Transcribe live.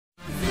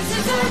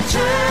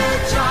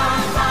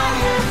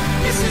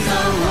is the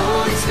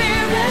Holy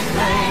Spirit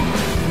flame.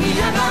 We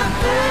have our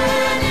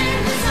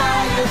burning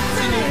desire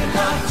to live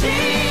out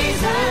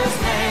Jesus'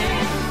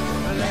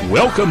 name.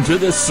 Welcome to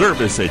this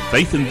service at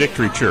Faith and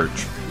Victory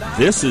Church.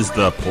 This is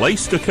the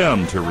place to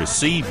come to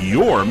receive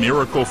your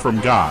miracle from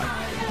God.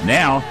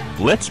 Now,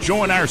 let's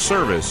join our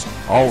service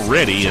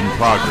already in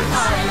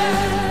progress.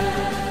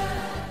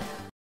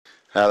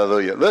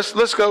 Hallelujah.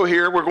 Let's go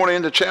here. We're going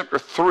into chapter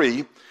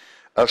 3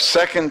 of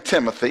 2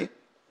 Timothy.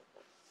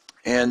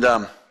 And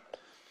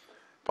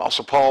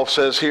Apostle Paul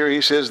says here,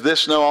 he says,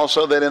 "This know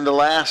also that in the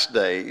last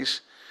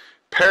days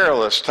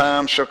perilous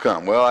times shall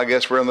come." Well, I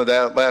guess we're in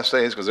the last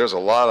days because there's a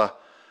lot of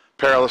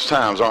perilous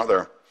times, aren't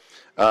there?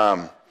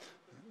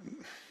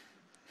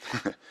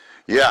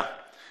 Yeah.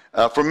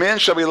 "For men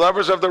shall be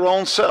lovers of their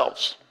own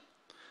selves,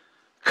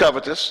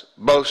 covetous,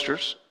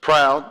 boasters,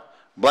 proud,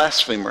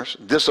 blasphemers,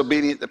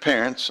 disobedient to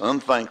parents,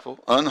 unthankful,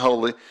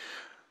 unholy,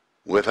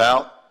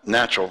 without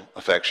natural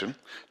affection,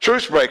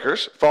 truce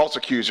breakers, false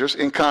accusers,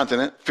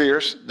 incontinent,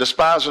 fierce,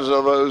 despisers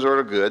of those who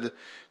are good,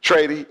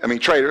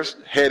 traitors,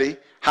 heady,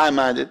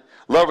 high-minded,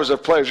 lovers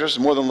of pleasures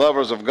more than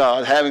lovers of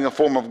God, having a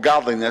form of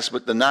godliness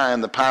but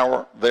denying the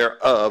power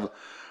thereof.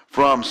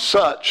 From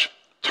such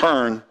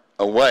turn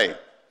away."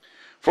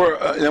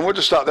 And we'll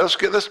just stop. Let's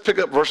pick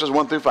up verses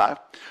 1 through 5.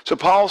 So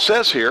Paul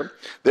says here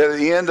that at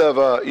the end of,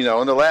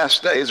 in the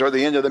last days, or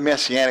the end of the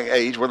Messianic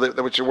age,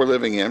 which we're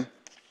living in,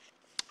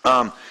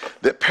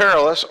 that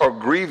perilous or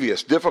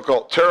grievous,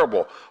 difficult,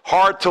 terrible,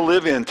 hard to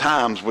live in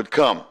times would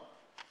come.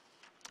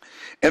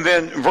 And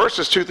then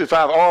verses 2 through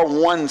 5 are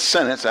one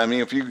sentence. I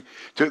mean, if you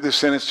took this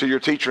sentence to your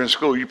teacher in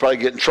school, you'd probably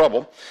get in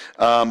trouble.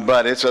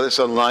 But it's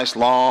a nice,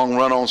 long,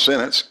 run-on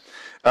sentence.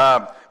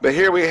 But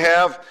here we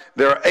have,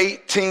 there are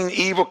 18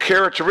 evil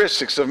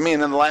characteristics of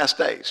men in the last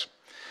days.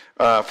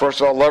 First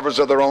of all, lovers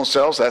of their own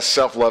selves, that's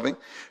self-loving.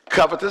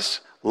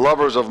 Covetous,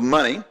 lovers of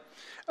money.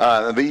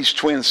 These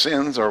twin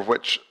sins are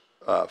which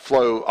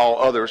flow all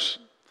others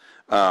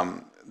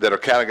that are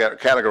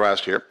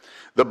categorized here.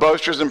 The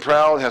boasters and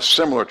proud have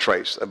similar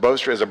traits. A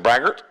boaster is a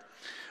braggart,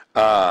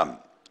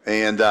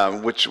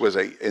 which was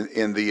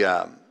in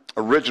the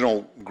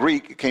original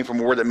Greek, it came from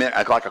a word that meant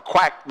like a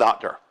quack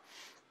doctor.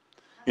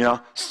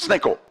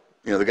 Snickle.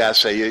 The guys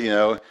say,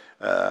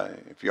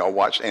 if y'all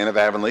watched Anne of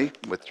Avonlea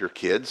with your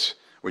kids,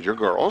 with your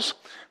girls,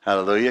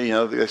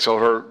 hallelujah, they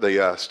sold her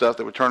the stuff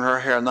that would turn her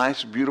hair a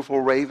nice,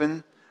 beautiful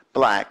raven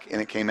black,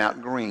 and it came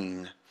out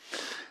green.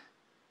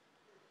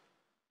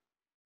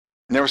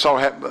 Never saw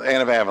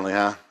Anne of Avonlea,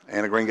 huh?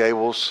 Anne of Green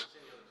Gables?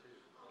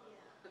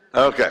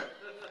 Okay.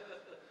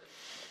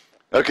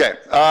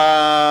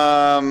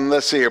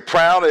 Let's see here.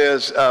 Proud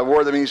is a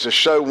word that means to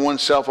show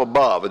oneself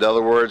above. In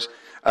other words,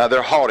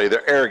 they're haughty,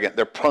 they're arrogant,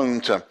 they're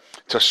prone to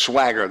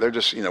swagger, they're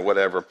just,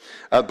 whatever.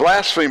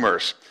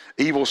 Blasphemers,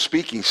 evil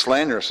speaking,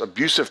 slanderous,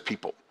 abusive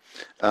people.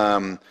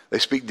 They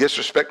speak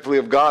disrespectfully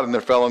of God and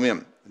their fellow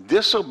men.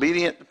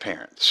 Disobedient to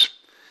parents.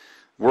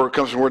 Word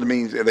comes from a word that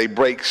means they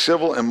break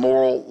civil and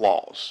moral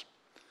laws.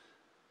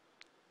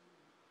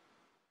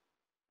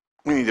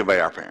 We need to obey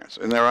our parents,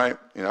 isn't that right?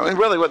 And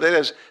really what that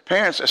is,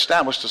 parents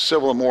establish the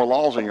civil and moral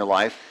laws in your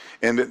life,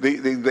 and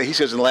he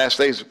says in the last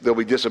days they'll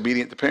be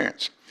disobedient to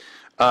parents.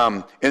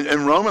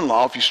 In Roman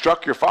law, if you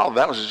struck your father,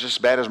 that was just as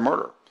bad as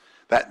murder.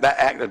 That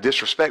act of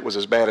disrespect was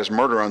as bad as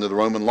murder under the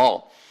Roman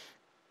law.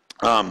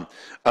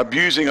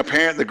 Abusing a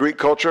parent in the Greek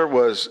culture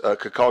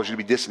could cause you to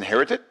be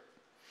disinherited.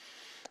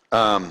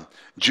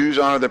 Jews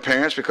honor their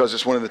parents because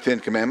it's one of the 10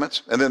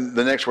 Commandments. And then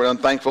the next word,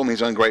 unthankful,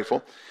 means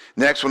ungrateful.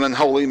 Next one,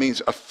 unholy,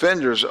 means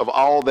offenders of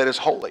all that is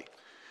holy.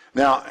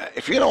 Now,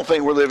 if you don't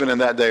think we're living in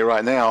that day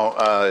right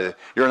now,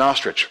 you're an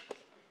ostrich.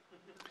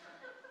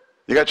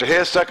 You got your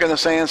head stuck in the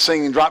sand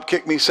singing, "Drop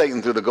kick me,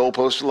 Satan," through the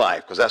goalpost of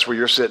life, because that's where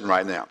you're sitting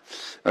right now.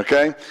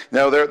 Okay?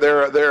 Now,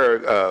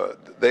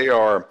 they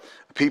are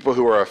people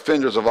who are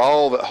offenders of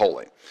all that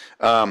holy.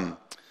 Then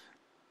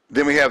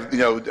we have,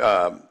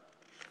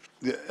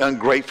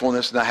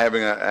 ungratefulness, not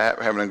having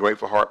an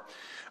ungrateful heart.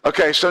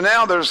 Okay, so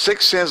now there's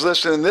 6 sins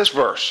listed in this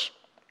verse.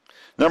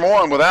 Number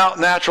 1, without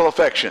natural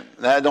affection.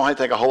 That don't have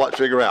to take a whole lot to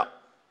figure out.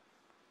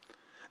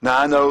 Now,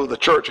 I know the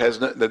church has,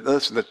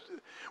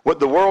 what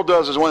the world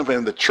does is one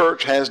thing. The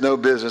church has no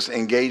business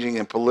engaging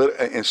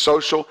in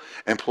social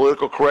and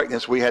political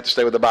correctness. We have to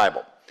stay with the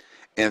Bible.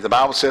 And if the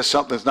Bible says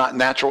something's not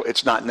natural,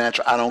 it's not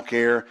natural. I don't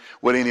care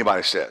what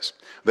anybody says.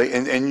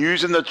 And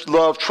using the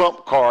love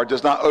trump card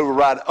does not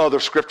override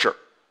other scripture.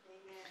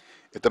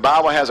 If the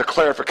Bible has a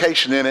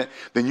clarification in it,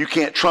 then you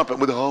can't trump it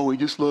with, we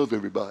just love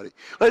everybody.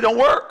 Well, it don't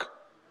work.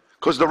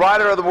 Because the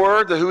writer of the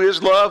word, who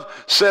is love,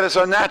 said it's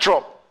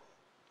unnatural.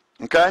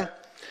 Okay?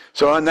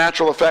 So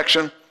unnatural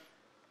affection.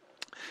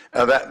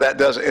 That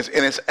does,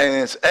 and it's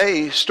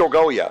a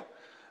storgoia,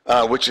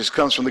 which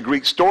comes from the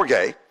Greek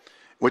storge,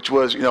 which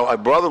was, a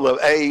brother of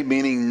a,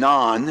 meaning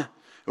non,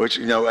 which,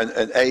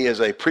 an a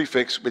is a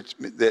prefix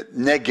that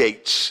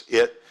negates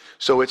it.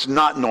 So it's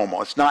not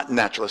normal. It's not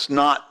natural. It's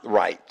not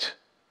right.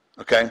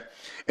 Okay?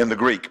 In the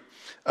Greek.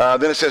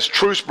 Then it says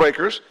truce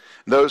breakers,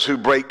 those who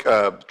break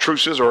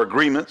truces or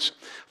agreements.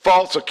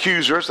 False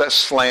accusers, that's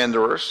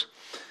slanderers.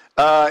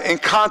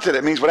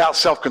 Incontinent means without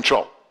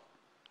self-control.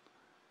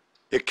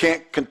 You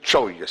can't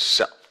control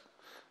yourself.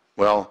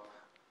 Well,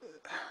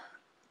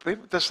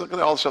 just look at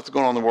all the stuff that's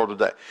going on in the world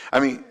today. I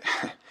mean,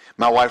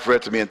 my wife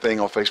read to me a thing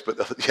on Facebook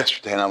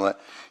yesterday, and I'm like,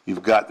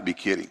 you've got to be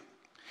kidding.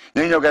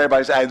 Now, you know,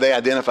 they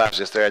identify as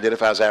this. They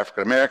identify as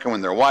African American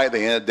when they're white.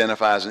 They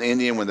identify as an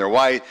Indian when they're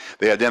white.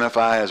 They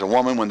identify as a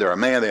woman when they're a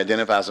man. They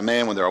identify as a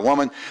man when they're a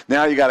woman.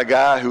 Now you got a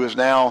guy who is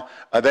now,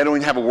 they don't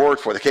even have a word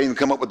for it. They can't even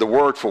come up with the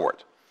word for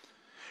it.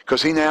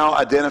 Because he now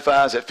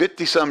identifies at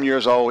 50-some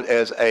years old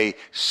as a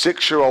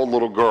 6-year-old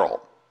little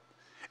girl.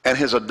 And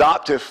his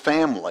adoptive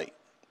family,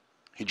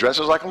 he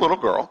dresses like a little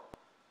girl.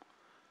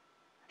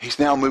 He's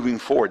now moving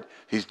forward.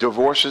 He's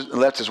divorced and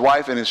left his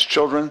wife and his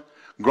children,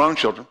 grown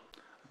children,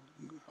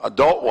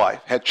 adult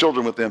wife, had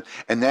children with them,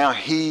 and now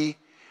he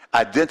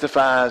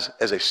identifies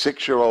as a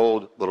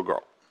 6-year-old little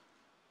girl.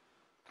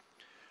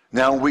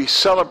 Now we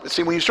celebrate,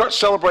 see, when you start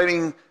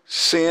celebrating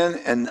sin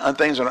and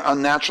things that are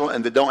unnatural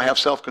and that don't have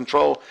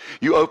self-control,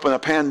 you open a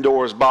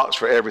Pandora's box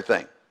for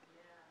everything.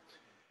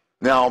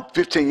 Now,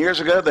 15 years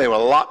ago, they would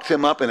lock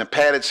him up in a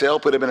padded cell,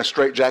 put him in a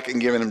straitjacket,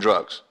 and giving him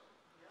drugs.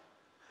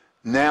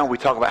 Now we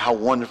talk about how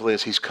wonderful it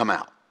is he's come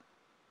out.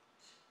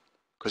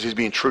 Because he's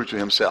being true to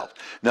himself.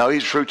 Now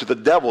he's true to the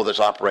devil that's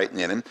operating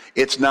in him.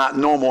 It's not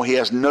normal. He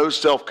has no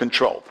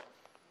self-control.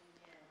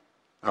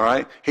 All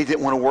right? He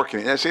didn't want to work in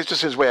it. It's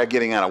just his way of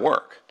getting out of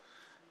work.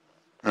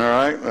 All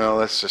right? Well,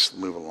 let's just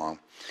move along.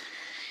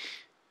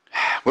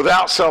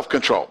 Without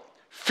self-control.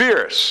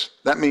 Fierce.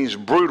 That means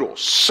brutal,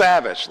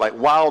 savage, like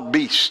wild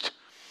beast.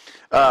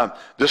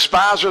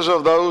 Despisers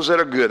of those that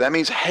are good. That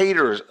means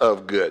haters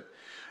of good.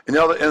 In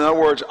other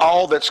words,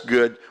 all that's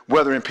good,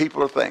 whether in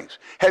people or things.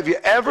 Have you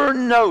ever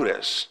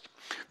noticed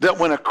that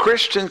when a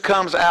Christian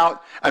comes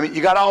out, I mean,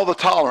 you got all the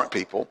tolerant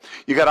people.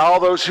 You got all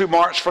those who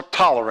march for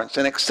tolerance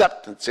and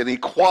acceptance and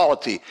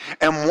equality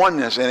and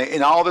oneness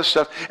and all this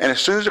stuff. And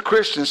as soon as a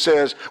Christian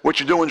says what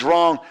you're doing is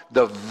wrong,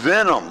 the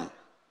venom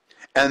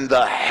and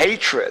the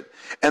hatred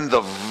and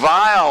the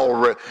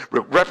vile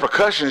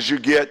repercussions you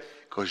get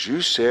because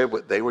you said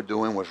what they were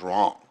doing was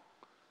wrong.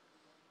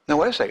 Now,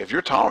 wait a second. If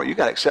you're tolerant, you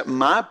got to accept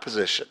my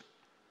position.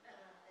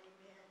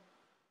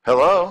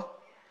 Hello?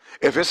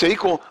 If it's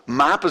equal,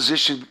 my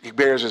position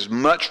bears as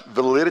much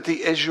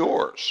validity as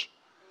yours.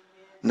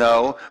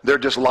 No, they're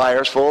just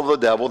liars, full of the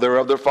devil. They're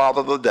of their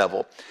father, the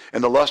devil.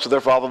 And the lust of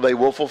their father they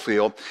will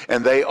fulfill.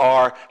 And they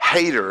are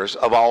haters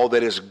of all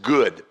that is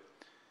good.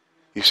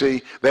 You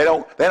see, they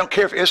don't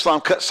care if Islam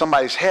cuts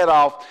somebody's head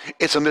off.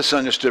 It's a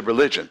misunderstood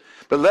religion.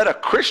 But let a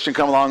Christian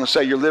come along and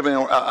say you're living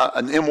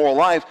an immoral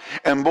life,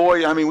 and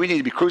boy, I mean, we need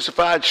to be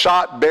crucified,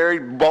 shot,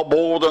 buried,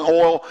 boiled in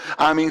oil,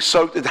 I mean,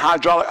 soaked in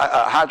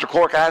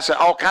hydrochloric acid,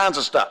 all kinds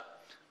of stuff.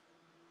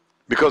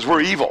 Because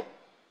we're evil.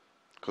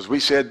 Because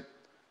we said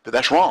that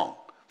that's wrong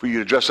for you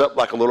to dress up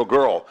like a little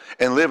girl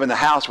and live in the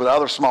house with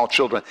other small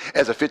children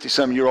as a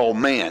 50-some-year-old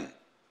man.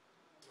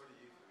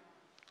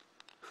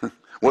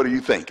 What are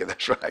you thinking?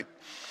 That's right.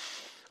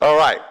 All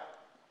right.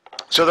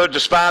 So they're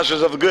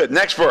despisers of the good.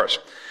 Next verse.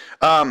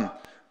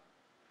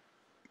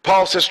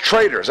 Paul says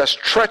traitors. That's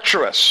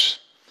treacherous.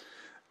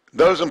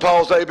 Those in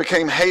Paul's day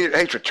became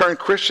hatred, turned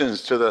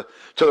Christians to the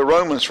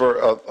Romans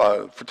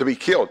to be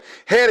killed.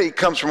 Heady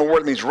comes from a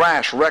word that means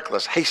rash,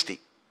 reckless, hasty.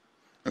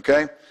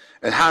 Okay?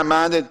 And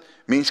high-minded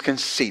means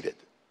conceited.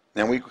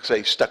 And we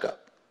say stuck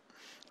up.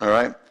 All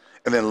right?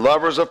 And then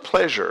lovers of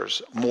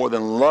pleasures more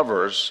than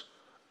lovers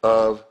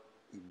of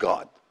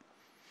God.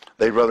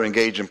 They'd rather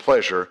engage in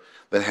pleasure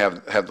than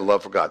have the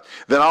love for God.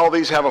 Then all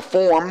these have a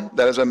form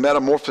that is a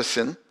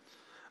metamorphosis,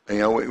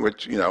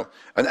 which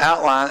an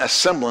outline, a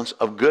semblance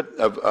of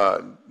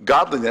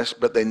godliness,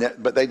 but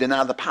they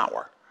deny the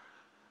power.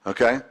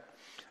 Okay,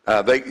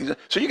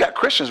 so you got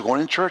Christians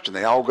going in church, and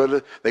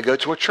they go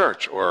to a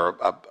church, or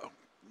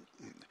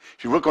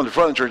if you look on the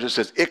front of the church, it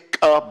says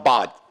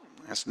Ichabod.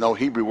 That's no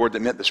Hebrew word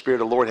that meant the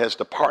Spirit of the Lord has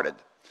departed.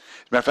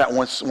 As a matter of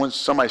fact, once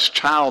somebody's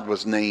child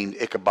was named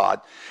Ichabod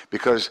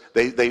because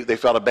they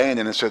felt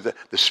abandoned and said that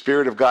the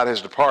Spirit of God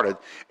has departed.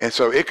 And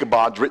so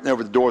Ichabod's written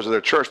over the doors of their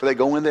church, but they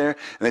go in there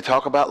and they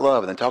talk about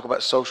love, and they talk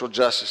about social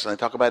justice, and they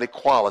talk about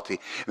equality,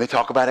 and they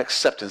talk about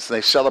acceptance, and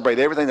they celebrate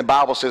everything the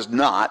Bible says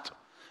not.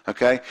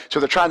 Okay?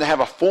 So they're trying to have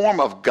a form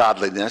of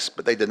godliness,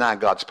 but they deny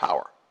God's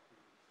power.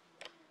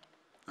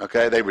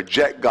 Okay? They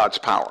reject God's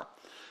power.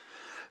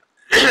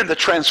 The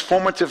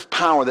transformative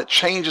power that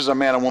changes a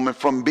man or woman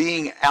from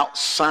being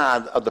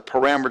outside of the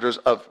parameters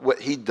of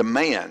what he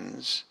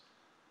demands,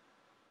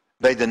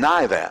 they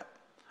deny that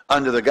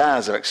under the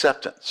guise of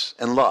acceptance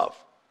and love.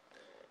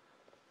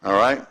 All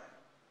right?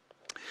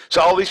 So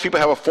all these people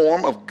have a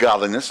form of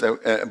godliness,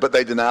 but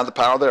they deny the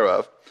power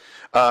thereof.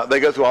 They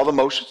go through all the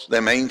motions. They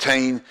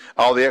maintain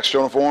all the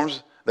external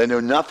forms. They know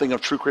nothing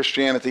of true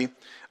Christianity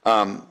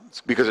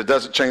because it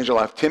doesn't change their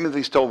life.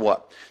 Timothy's told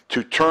what?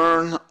 To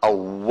turn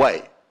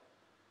away.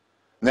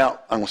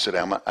 Now, I'm going to sit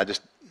down.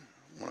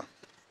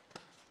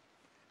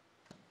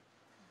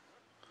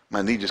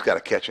 My knee just got a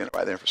catch in it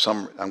right there.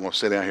 I'm going to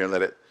sit down here and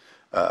let it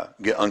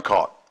get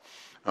uncaught.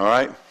 All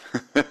right?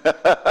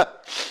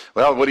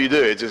 Well, what do?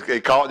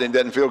 It caught and it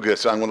doesn't feel good,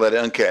 so I'm going to let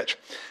it uncatch.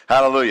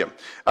 Hallelujah.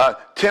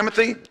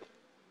 Timothy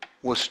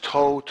was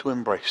told to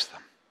embrace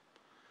them,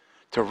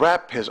 to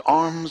wrap his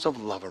arms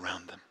of love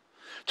around them,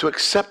 to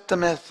accept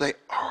them as they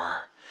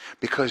are,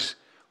 because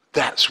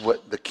that's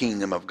what the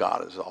kingdom of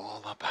God is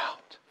all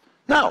about.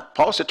 No,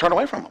 Paul said turn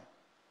away from them.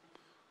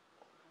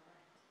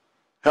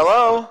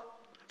 Hello?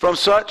 From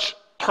such,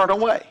 turn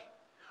away.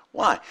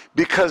 Why?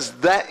 Because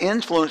that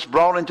influence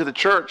brought into the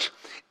church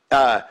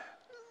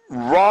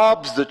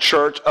robs the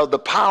church of the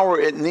power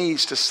it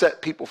needs to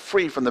set people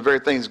free from the very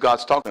things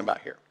God's talking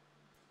about here.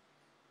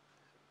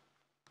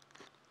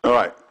 All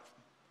right.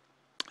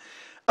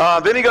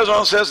 Then he goes on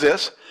and says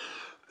this,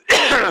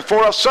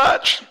 for of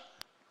such,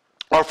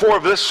 or for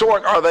of this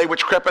sort are they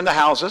which crept into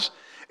houses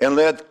and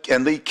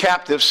lead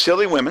captive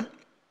silly women,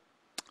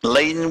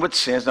 laden with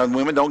sins. Now,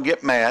 women don't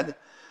get mad.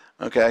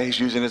 Okay, he's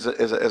using it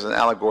as an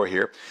allegory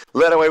here.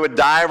 Led away with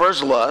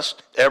divers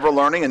lust, ever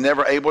learning and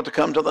never able to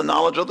come to the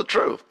knowledge of the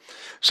truth.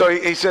 So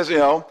he says,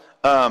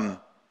 after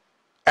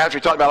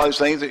he talked about all these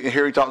things,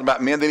 here he talked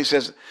about men, then he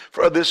says,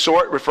 for this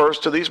sort refers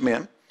to these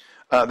men.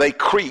 They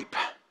creep.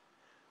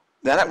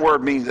 Now that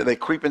word means that they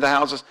creep into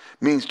houses,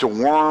 means to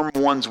worm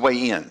one's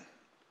way in.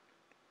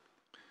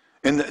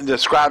 And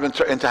described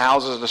into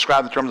houses,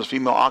 described in terms of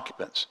female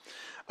occupants.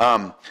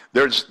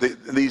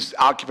 These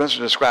occupants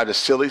are described as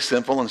silly,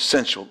 sinful, and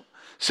sensual.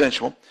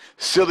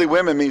 Silly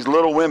women means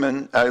little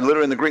women,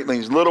 literally in the Greek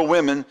means little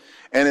women,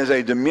 and is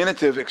a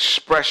diminutive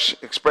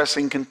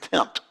expressing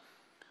contempt.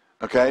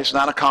 Okay, it's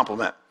not a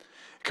compliment.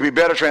 It could be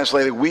better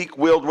translated,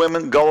 weak-willed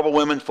women, gullible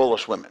women,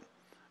 foolish women.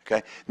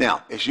 Okay,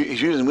 now, he's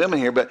using women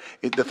here, but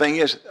the thing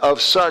is,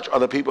 of such are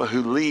the people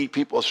who lead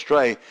people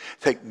astray.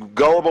 They take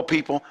gullible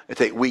people, they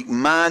take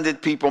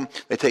weak-minded people,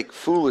 they take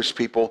foolish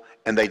people,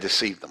 and they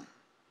deceive them.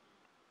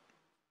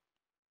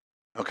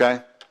 Okay?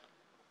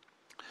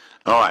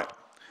 All right.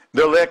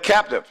 They're led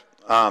captive.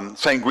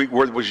 Same Greek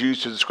word was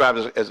used to describe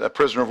as a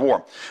prisoner of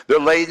war. They're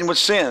laden with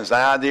sins. The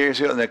idea is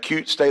here an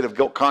acute state of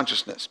guilt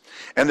consciousness.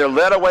 And they're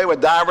led away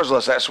with divers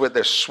lusts. That's what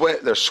they're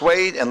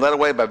swayed and led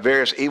away by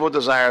various evil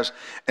desires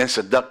and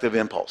seductive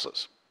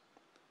impulses.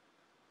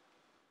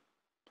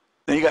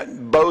 Then you got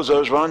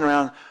bozos running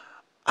around.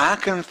 I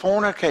can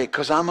fornicate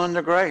because I'm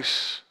under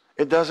grace.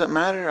 It doesn't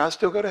matter. I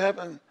still go to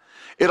heaven.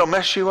 It'll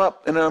mess you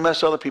up and it'll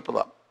mess other people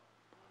up.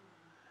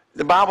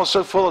 The Bible's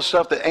so full of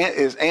stuff that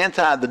is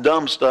anti the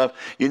dumb stuff,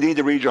 you need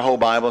to read your whole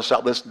Bible and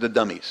stop listening to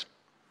dummies.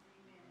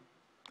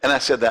 And I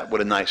said that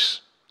with a nice.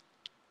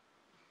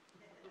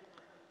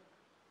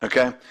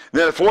 Okay?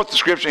 Then the fourth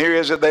description here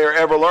is that they are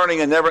ever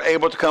learning and never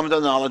able to come to the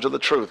knowledge of the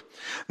truth.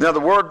 Now the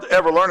word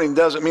ever learning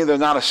doesn't mean they're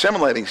not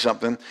assimilating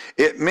something.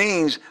 It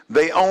means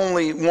they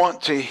only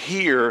want to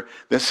hear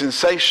the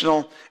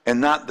sensational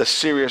and not the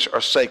serious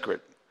or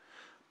sacred.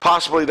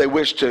 Possibly they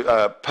wish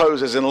to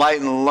pose as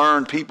enlightened and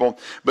learned people,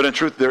 but in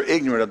truth they're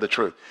ignorant of the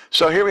truth.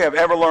 So here we have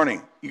ever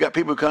learning. You got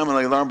people who come and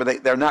they learn,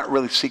 but they're not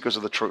really seekers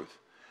of the truth.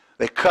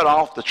 They cut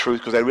off the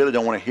truth because they really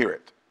don't want to hear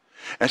it.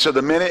 And so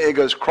the minute it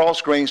goes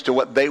cross-grains to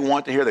what they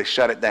want to hear, they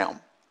shut it down.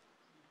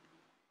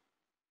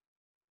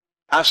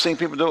 I've seen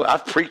people do it.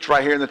 I've preached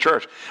right here in the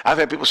church. I've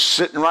had people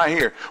sitting right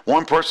here.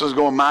 One person is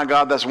going, my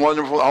God, that's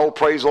wonderful. Oh,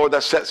 praise the Lord,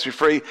 that sets you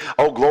free.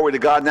 Oh, glory to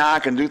God, now I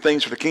can do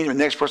things for the kingdom.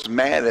 The next person's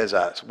mad as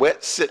I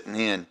wet sitting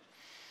in.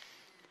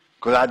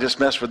 Because I just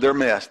messed with their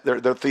mess, their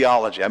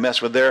theology. I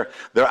messed with their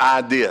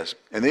ideas.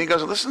 And then he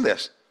goes, listen to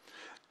this.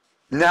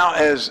 Now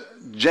as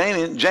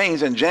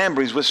Janes and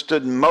Jambres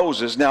withstood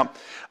Moses. Now,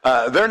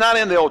 they're not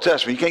in the Old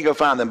Testament. You can't go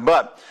find them.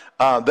 But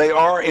they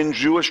are in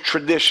Jewish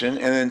tradition.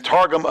 And in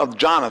Targum of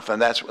Jonathan,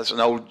 that's an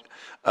old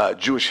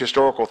Jewish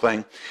historical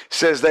thing,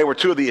 says they were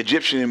two of the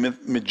Egyptian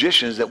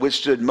magicians that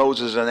withstood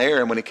Moses and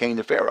Aaron when it came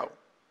to Pharaoh.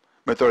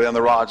 They throw down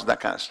the rods and that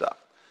kind of stuff.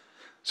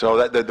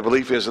 So the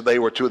belief is that they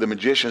were two of the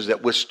magicians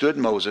that withstood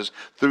Moses,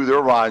 threw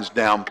their rods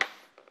down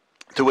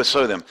to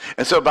withstand them.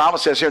 And so the Bible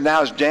says here,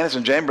 now as Jannes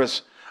and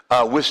Jambres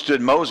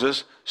withstood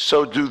Moses,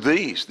 so do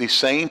these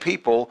same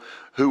people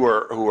who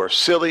are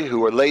silly,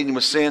 who are laden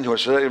with sin, who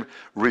are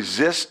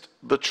resist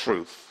the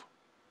truth.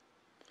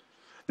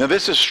 Now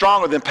this is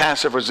stronger than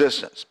passive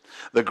resistance.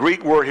 The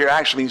Greek word here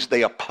actually means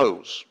they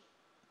oppose.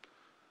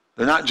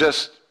 They're not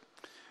just,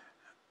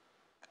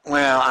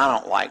 well, I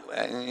don't like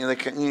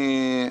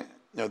that.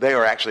 No, they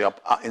are actually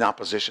in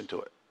opposition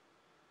to it.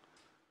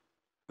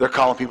 They're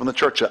calling people in the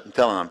church up and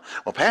telling them,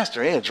 well,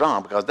 Pastor Ed's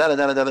wrong because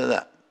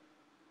da-da-da-da-da-da.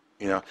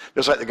 You know,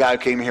 just like the guy who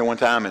came here one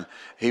time and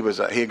he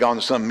had gone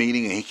to some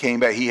meeting and he came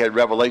back, he had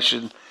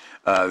revelation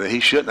that he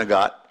shouldn't have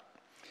got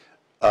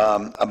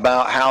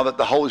about how that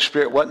the Holy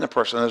Spirit wasn't a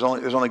person.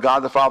 There's only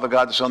God the Father,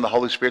 God the Son, the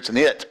Holy Spirit's in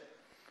it.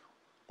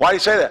 Why do you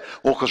say that?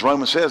 Well, because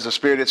Romans says the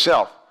Spirit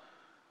itself.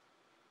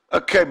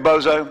 Okay,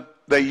 bozo,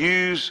 they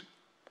use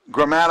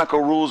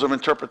grammatical rules of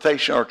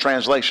interpretation or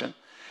translation.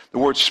 The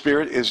word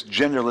spirit is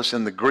genderless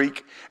in the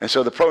Greek, and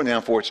so the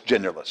pronoun for it's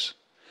genderless.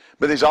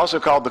 But he's also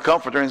called the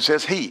Comforter and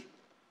says he.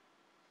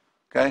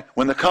 Okay?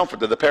 When the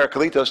Comforter, the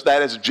Parakletos,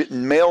 that is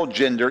male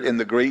gendered in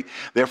the Greek,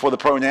 therefore the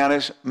pronoun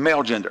is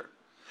male gender.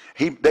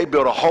 They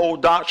built a whole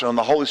doctrine on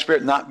the Holy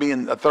Spirit not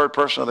being a third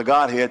person of the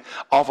Godhead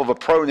off of a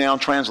pronoun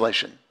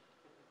translation.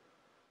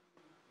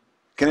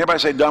 Can everybody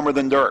say dumber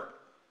than dirt?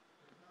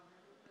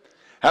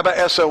 How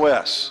about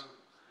SOS?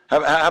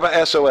 How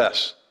about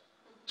SOS?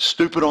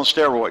 Stupid on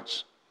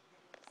steroids.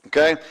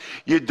 Okay?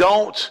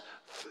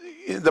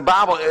 The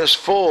Bible is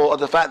full of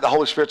the fact that the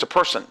Holy Spirit's a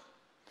person.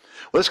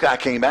 Well, this guy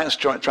came back and was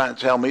trying to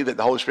tell me that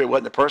the Holy Spirit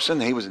wasn't a person.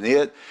 He was an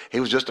it.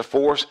 He was just a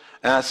force.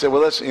 And I said,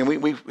 well, listen,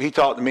 and he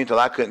talked to me until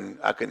I couldn't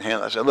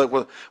handle it. I said, look,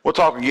 we'll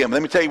talk again. But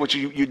let me tell you what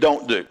you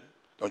don't do.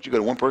 Don't you go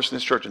to one person in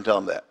this church and tell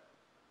them that.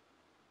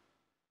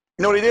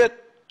 You know what he did?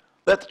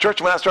 Left the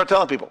church and went out and started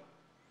telling people.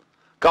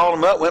 Called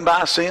them up, went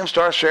by, see them,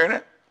 started sharing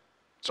it.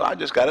 So I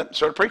just got up and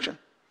started preaching.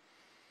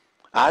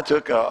 I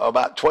took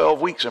about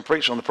 12 weeks and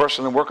preached on the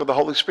person and work of the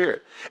Holy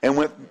Spirit. And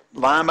went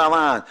line by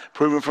line,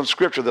 proving from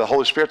Scripture that the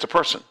Holy Spirit's a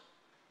person.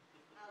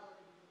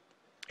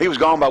 He was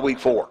gone by week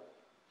 4.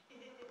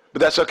 But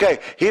that's okay.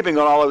 He had been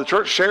going all over the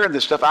church sharing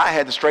this stuff. I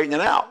had to straighten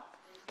it out.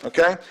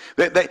 Okay?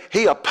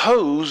 He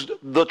opposed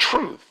the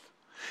truth.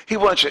 He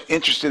wasn't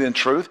interested in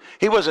truth.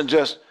 He wasn't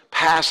just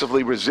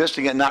passively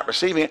resisting it and not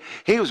receiving it.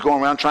 He was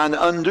going around trying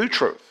to undo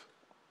truth.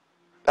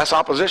 That's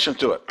opposition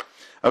to it.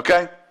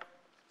 Okay?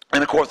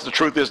 And of course, the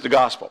truth is the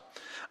gospel.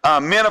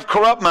 Men of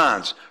corrupt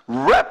minds,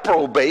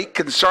 reprobate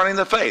concerning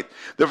the faith.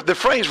 The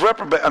phrase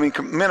reprobate,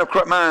 men of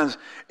corrupt minds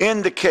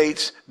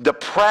indicates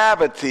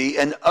depravity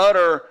and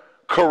utter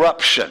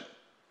corruption,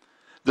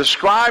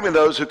 describing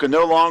those who can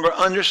no longer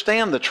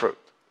understand the truth.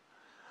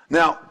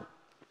 Now,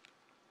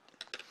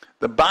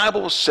 the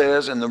Bible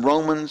says in the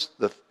Romans,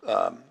 the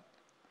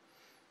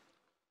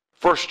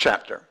first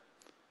chapter,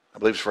 I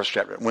believe it's the first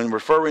chapter, when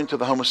referring to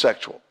the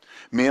homosexual,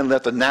 men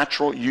left the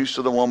natural use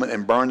of the woman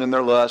and burned in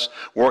their lust,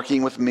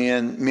 working with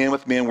men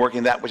with men,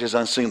 working that which is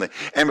unseemly.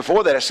 And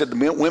before that, I said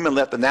the women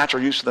left the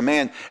natural use of the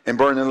man and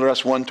burned in their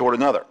lust one toward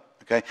another.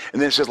 Okay?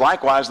 And then it says,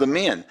 likewise, the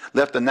men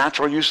left the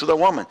natural use of the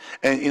woman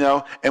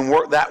and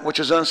worked that which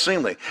is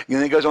unseemly. And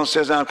then it goes on and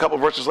says, now a couple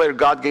of verses later,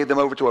 God gave them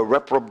over to a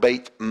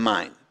reprobate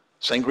mind.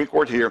 Same Greek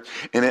word here.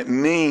 And it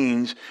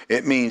means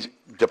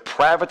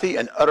depravity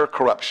and utter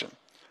corruption.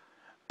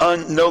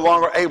 No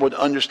longer able to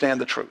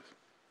understand the truth.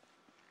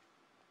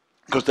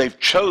 Because they've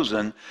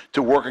chosen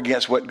to work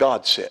against what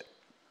God said.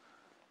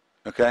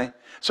 Okay?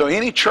 So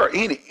any church,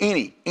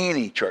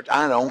 any church,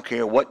 I don't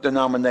care what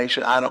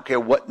denomination, I don't care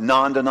what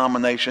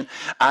non-denomination,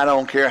 I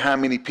don't care how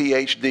many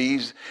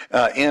PhDs,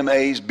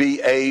 MAs,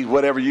 BAs,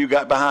 whatever you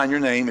got behind your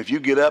name, if you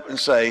get up and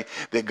say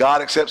that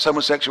God accepts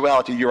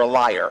homosexuality, you're a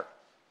liar.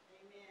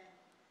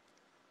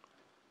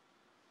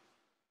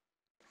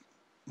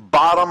 Amen.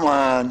 Bottom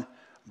line,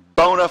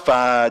 bona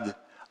fide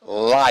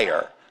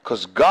liar.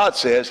 Because God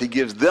says he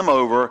gives them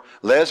over,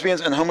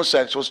 lesbians and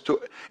homosexuals, to,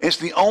 it's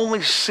the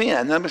only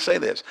sin, let me say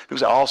this, people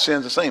say all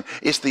sin's the same.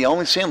 It's the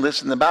only sin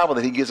listed in the Bible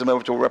that he gives them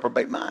over to a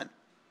reprobate mind.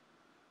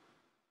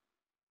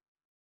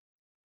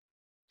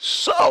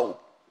 So,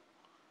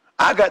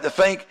 I got to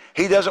think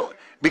he doesn't,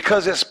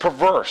 because it's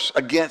perverse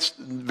against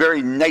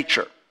very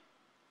nature.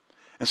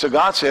 And so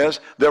God says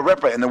they're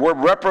reprobate. And the word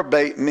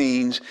reprobate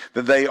means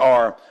that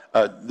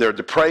they're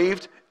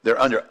depraved, they're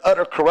under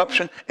utter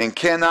corruption and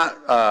cannot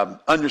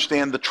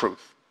understand the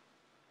truth.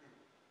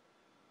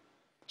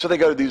 So they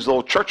go to these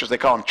little churches. They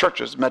call them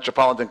churches,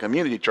 metropolitan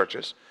community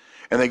churches.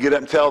 And they get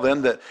up and tell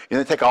them that,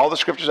 they take all the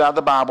scriptures out of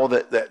the Bible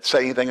that say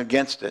anything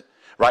against it,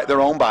 write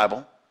their own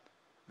Bible.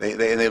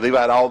 They leave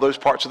out all those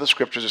parts of the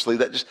scriptures,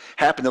 just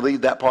happen to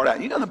leave that part out.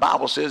 The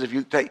Bible says if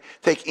you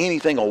take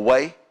anything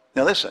away,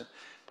 now listen,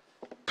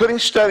 putting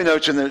study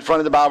notes in the front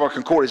of the Bible or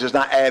concordance is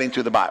not adding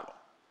to the Bible.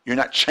 You're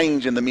not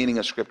changing the meaning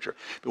of Scripture.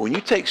 But when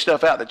you take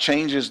stuff out that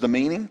changes the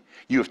meaning,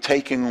 you have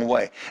taken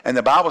away. And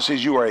the Bible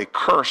says you are a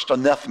cursed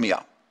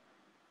anathema.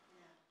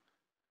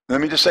 Let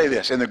me just say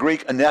this. In the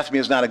Greek, anathema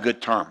is not a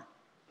good term.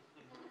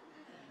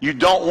 You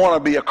don't want to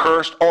be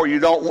accursed,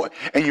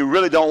 and you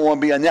really don't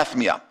want to be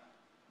anathema.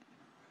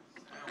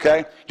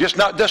 Okay? Just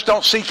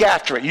don't seek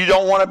after it. You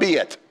don't want to be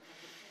it.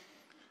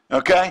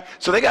 Okay?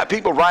 So they got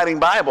people writing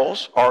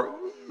Bibles or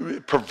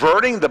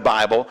perverting the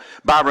Bible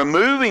by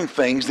removing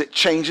things that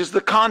changes the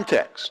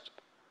context.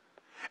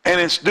 And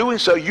in doing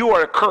so, you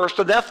are a cursed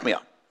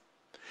anathema.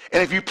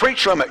 And if you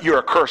preach from it, you're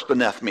a cursed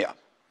anathema.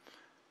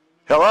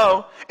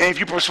 Hello? And if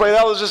you persuade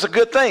others it's a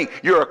good thing,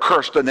 you're a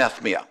cursed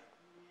anathema.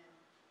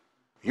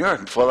 You're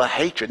full of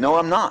hatred. No,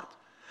 I'm not.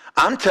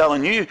 I'm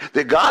telling you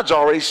that God's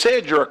already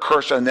said you're a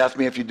cursed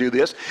anathema if you do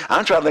this.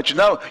 I'm trying to let you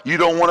know you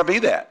don't want to be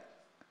that.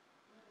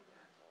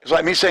 It's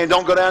like me saying,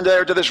 don't go down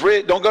there to this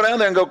ridge. Don't go down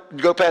there and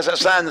go past that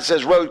sign that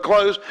says road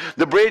closed.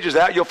 The bridge is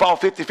out. You'll fall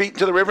 50 feet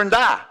into the river and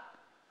die.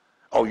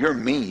 Oh, you're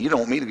mean. You don't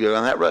want me to go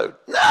down that road.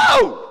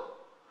 No!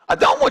 I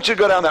don't want you to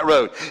go down that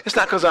road. It's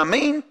not because I'm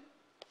mean. I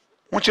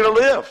want you to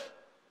live.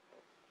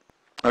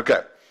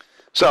 Okay.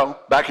 So,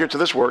 back here to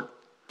this word.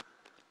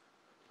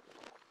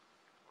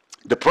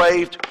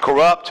 Depraved,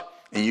 corrupt,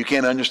 and you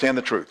can't understand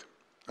the truth.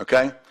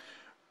 Okay?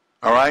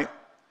 All right?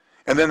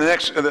 And then the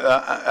next, men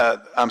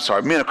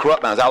of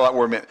corrupt minds. I like the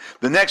word men.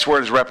 The next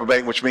word is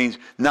reprobate, which means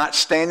not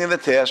standing the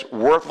test,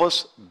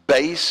 worthless,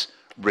 base,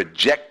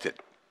 rejected.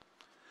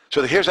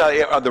 So here's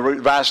how the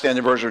Revised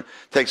Standard Version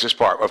takes this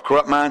part. Of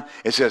corrupt mind,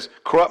 it says,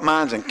 corrupt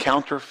minds and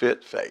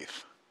counterfeit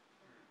faith.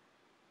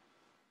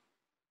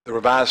 The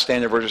Revised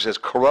Standard Version says,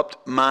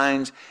 corrupt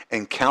minds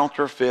and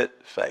counterfeit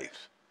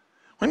faith.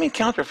 What do you mean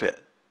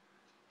counterfeit?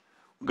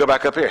 Go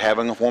back up here.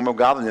 Having a form of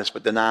godliness,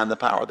 but denying the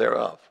power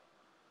thereof.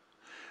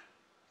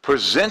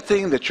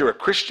 Presenting that you're a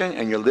Christian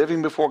and you're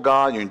living before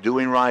God, you're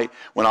doing right,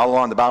 when all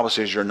along the Bible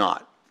says you're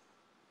not.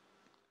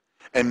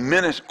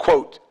 And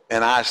quote,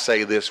 and I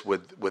say this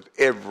with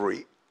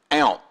every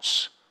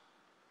ounce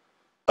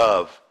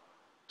of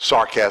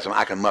sarcasm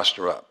I can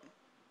muster up.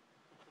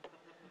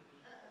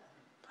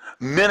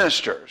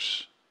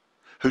 Ministers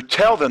who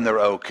tell them they're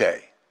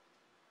okay.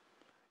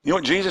 You know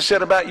what Jesus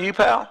said about you,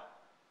 pal?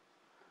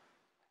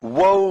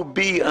 Woe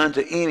be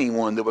unto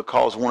anyone that would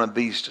cause one of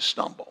these to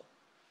stumble.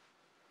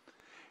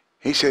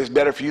 He says it's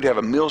better for you to have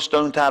a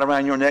millstone tied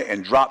around your neck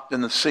and dropped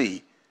in the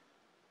sea.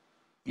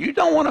 You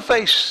don't want to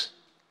face.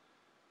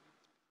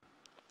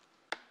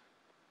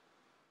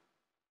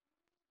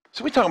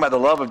 So we're talking about the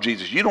love of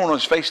Jesus. You don't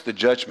want to face the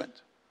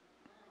judgment.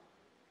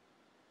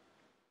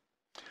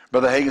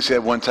 Brother Hagin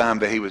said one time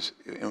that he was,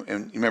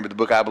 and you remember the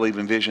book I Believe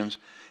in Visions?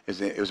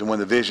 It was in one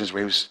of the visions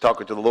where he was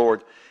talking to the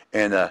Lord,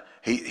 and the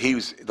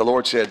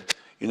Lord said,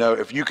 you know,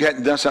 if you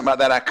hadn't done something about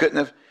that, I couldn't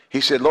have.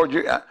 He said, Lord,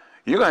 you're going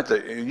to have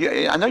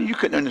to, I know you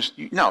couldn't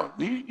understand. No,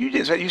 you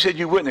didn't say, you said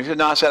you wouldn't. He said,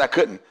 no, I said I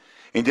couldn't.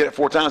 And he did it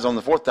 4 times. On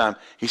the 4th time,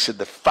 he said,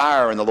 the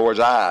fire in the Lord's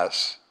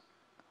eyes.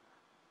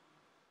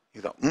 He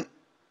thought,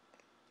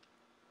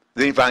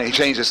 Then he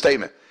changed his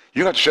statement.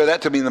 You're going to have to show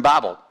that to me in the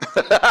Bible.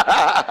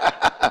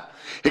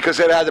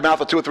 Because it had the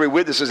mouth of 2 or 3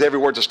 witnesses, every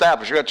word's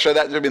established. You're going to have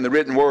to show that to me in the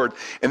written word.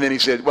 And then he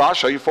said, well, I'll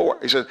show you 4.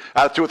 He said,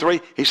 out of 2 or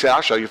 3? He said,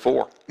 I'll show you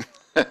 4.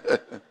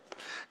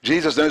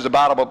 Jesus knows the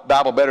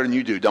Bible better than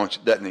you do,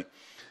 doesn't he?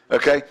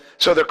 Okay?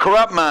 So the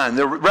corrupt mind,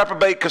 the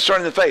reprobate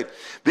concerning the faith.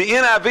 The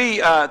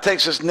NIV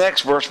takes this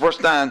next verse, verse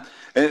 9.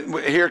 And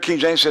here King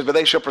James says, but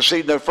they shall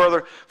proceed no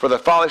further, for the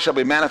folly shall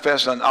be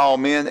manifest on all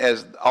men,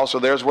 as also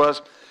theirs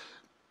was.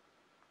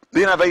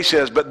 The NIV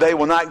says, but they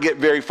will not get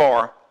very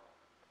far,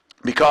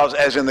 because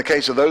as in the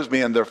case of those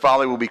men, their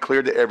folly will be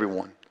clear to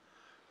everyone.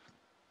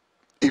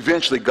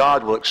 Eventually,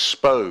 God will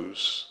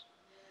expose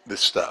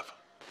this stuff.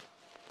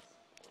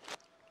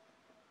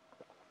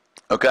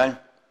 Okay?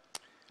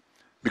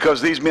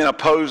 Because these men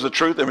oppose the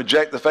truth and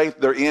reject the faith,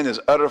 their end is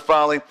utter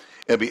folly.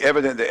 It'll be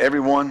evident to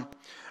everyone.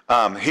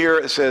 Here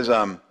it says,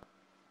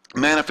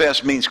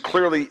 manifest means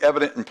clearly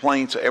evident and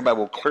plain, so everybody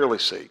will clearly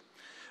see.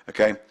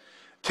 Okay?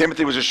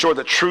 Timothy was assured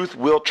that truth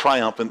will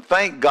triumph, and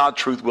thank God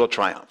truth will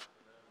triumph.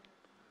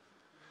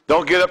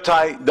 Don't get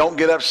uptight. Don't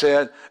get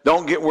upset.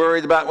 Don't get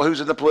worried about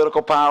who's in the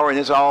political power, and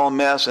it's all a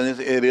mess, and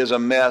it is a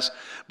mess.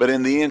 But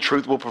in the end,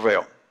 truth will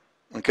prevail.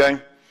 Okay?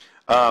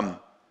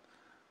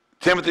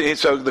 Timothy,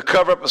 so the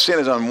cover-up of sin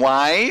is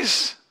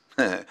unwise.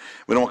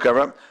 We don't cover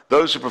up.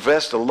 Those who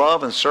profess to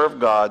love and serve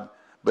God,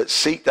 but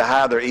seek to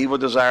hide their evil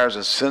desires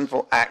and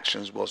sinful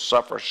actions will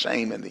suffer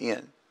shame in the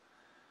end.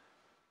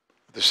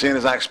 If the sin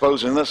is not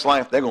exposed in this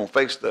life, they're going to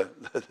face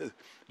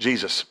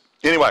Jesus.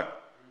 Anyway.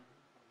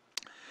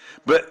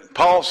 But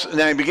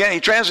now he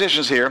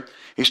transitions here.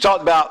 He's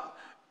talking about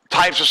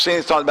types of sin.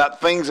 He's talking about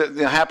things that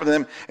happen to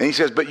them. And he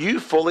says, but you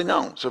fully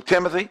know. So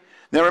Timothy,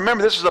 now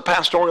remember, this is a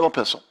pastoral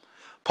epistle.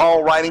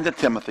 Paul writing to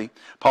Timothy.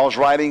 Paul's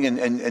writing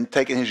and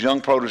taking his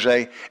young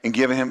protege and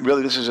giving him,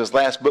 really this is his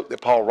last book that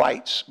Paul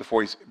writes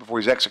before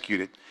he's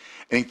executed.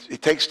 And he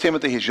takes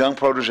Timothy, his young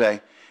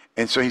protege,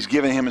 and so he's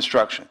giving him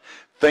instruction.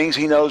 Things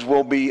he knows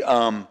will be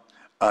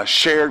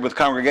shared with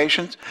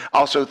congregations.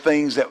 Also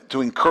things that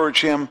to encourage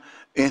him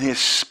in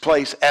his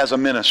place as a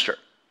minister.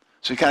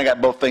 So he kind of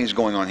got both things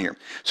going on here.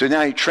 So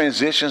now he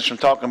transitions from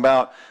talking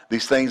about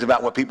these things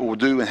about what people will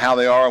do and how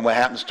they are and what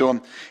happens to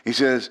them. He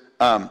says,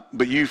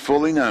 but you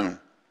fully know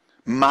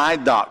my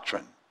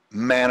doctrine,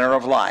 manner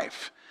of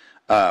life,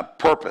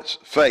 purpose,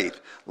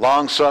 faith,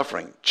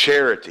 long-suffering,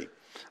 charity.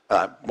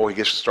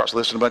 He starts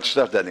listing a bunch of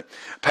stuff, doesn't he?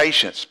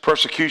 Patience,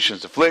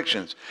 persecutions,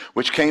 afflictions,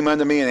 which came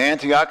unto me in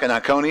Antioch and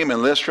Iconium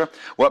and Lystra.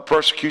 What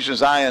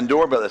persecutions I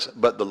endure,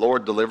 but the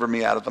Lord delivered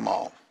me out of them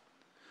all.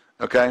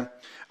 Okay?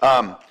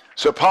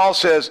 So Paul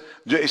says,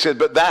 he said,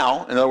 but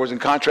thou, in other words, in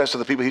contrast to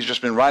the people he's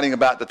just been writing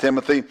about to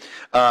Timothy,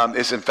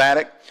 it's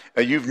emphatic.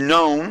 You've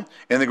known,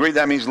 in the Greek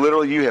that means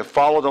literally you have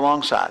followed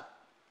alongside.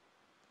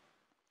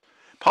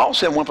 Paul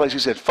said in one place, he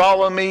said,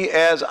 follow me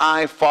as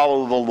I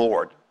follow the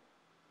Lord.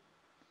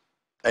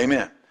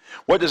 Amen.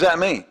 What does that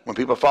mean? When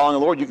people are following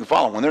the Lord, you can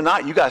follow them. When they're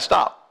not, you got to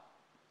stop.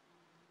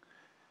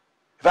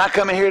 If I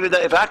come in here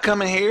today, if I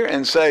come in here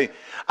and say,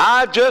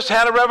 I just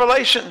had a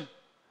revelation.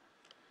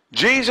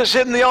 Jesus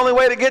isn't the only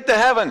way to get to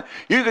heaven.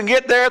 You can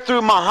get there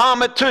through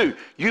Muhammad too.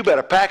 You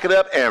better pack it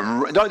up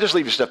and don't just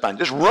leave your stuff behind.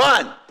 Just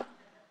run.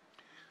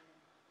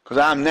 Because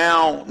I'm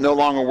now no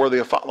longer worthy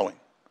of following.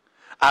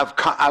 I've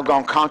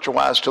gone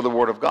contrariwise to the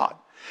Word of God.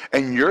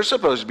 And you're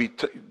supposed to be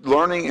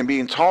learning and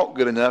being taught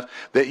good enough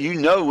that you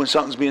know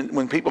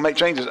when people make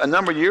changes. A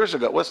number of years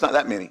ago, well, it's not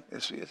that many.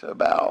 It's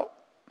about,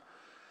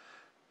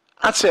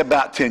 I'd say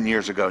about 10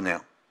 years ago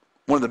now.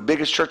 One of the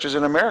biggest churches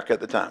in America at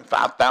the time,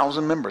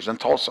 5,000 members in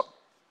Tulsa.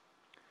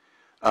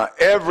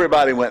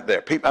 Everybody went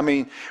there.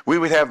 We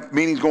would have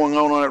meetings going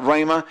on at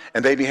Rhema,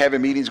 and they'd be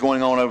having meetings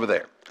going on over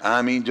there.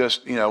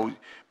 Just,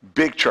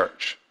 big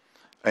church.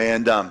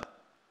 And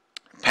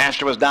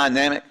pastor was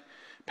dynamic.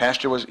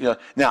 Pastor was,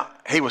 now,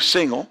 he was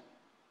single.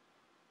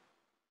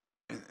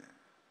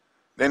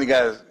 Then he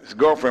got his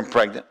girlfriend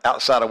pregnant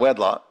outside of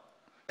wedlock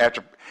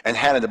and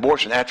had an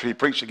abortion after he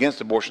preached against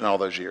abortion all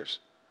those years.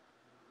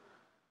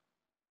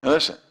 Now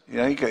listen,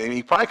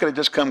 he probably could have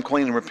just come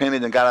clean and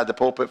repented and got out of the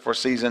pulpit for a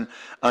season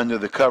under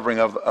the covering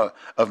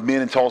of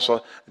men in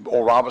Tulsa.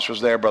 Oral Roberts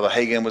was there. Brother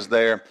Hagin was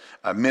there.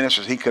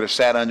 Ministers he could have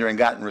sat under and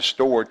gotten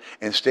restored.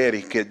 Instead,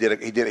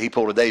 he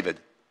pulled a David.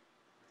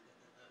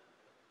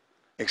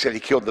 Except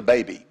he killed the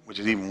baby, which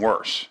is even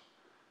worse.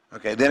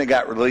 Okay, then it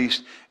got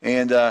released,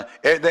 and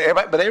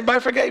everybody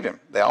forgave him.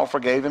 They all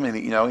forgave him, and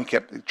he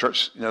kept the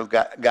church.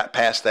 Got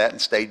past that and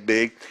stayed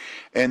big,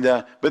 and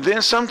but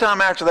then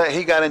sometime after that,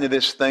 he got into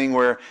this thing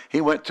where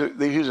he was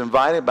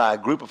invited by a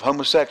group of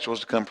homosexuals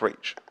to come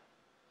preach,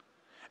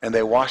 and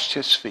they washed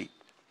his feet.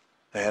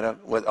 They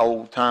had with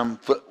old time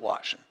foot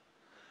washing,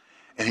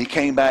 and he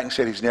came back and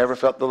said he's never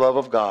felt the love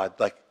of God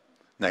like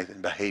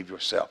Nathan. Behave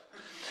yourself.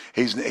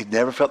 He's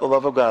never felt the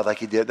love of God like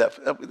he did.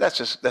 That's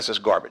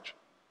just garbage.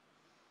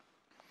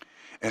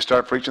 And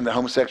started preaching that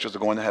homosexuals are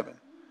going to heaven.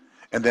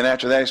 And then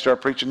after that, he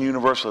started preaching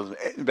universalism.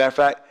 As a matter of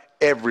fact,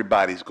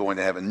 everybody's going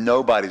to heaven.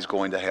 Nobody's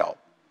going to hell.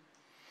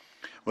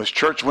 Well, his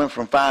church went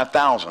from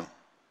 5,000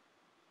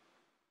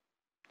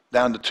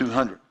 down to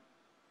 200.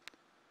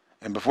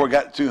 And before it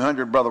got to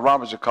 200, Brother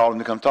Roberts had called him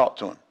to come talk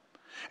to him.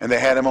 And they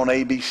had him on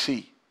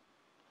ABC.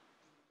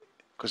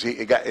 Because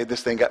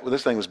this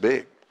thing was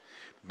big.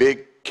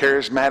 Big,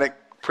 charismatic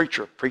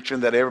preacher,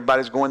 preaching that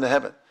everybody's going to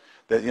heaven.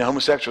 That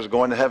homosexuals are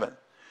going to heaven.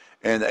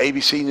 And the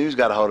ABC News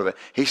got a hold of it.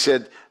 He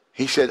said,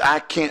 I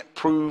can't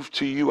prove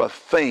to you a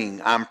thing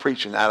I'm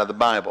preaching out of the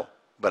Bible,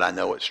 but I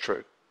know it's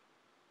true.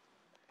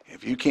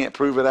 If you can't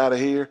prove it out of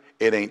here,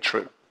 it ain't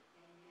true.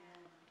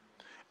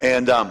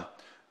 And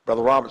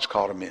Brother Roberts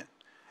called him in,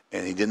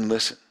 and he didn't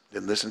listen.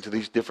 Didn't listen to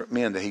these different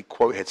men that he,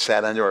 quote, had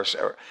sat under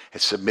or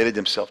had submitted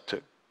himself to.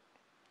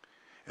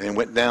 And then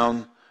went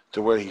down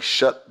to where he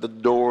shut the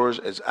doors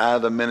as out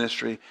of the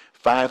ministry,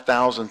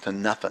 5,000 to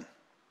nothing.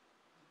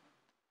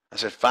 I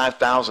said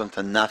 5,000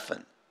 to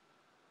nothing.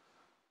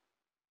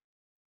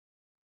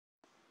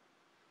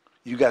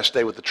 You got to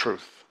stay with the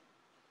truth.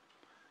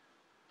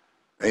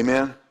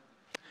 Amen.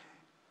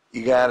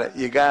 You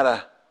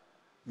gotta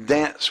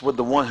dance with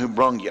the one who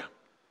brung you.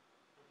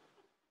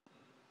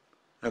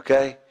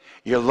 Okay?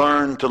 You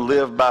learn to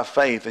live by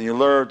faith, and you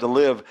learn to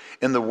live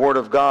in the Word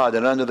of God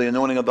and under the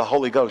anointing of the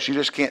Holy Ghost. You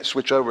just can't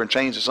switch over and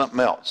change to something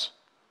else.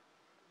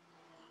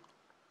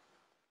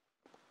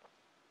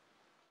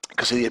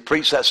 Because if he had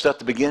preached that stuff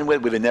to begin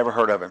with, we'd have never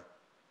heard of him.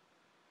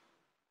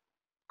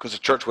 Because the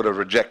church would have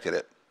rejected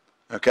it.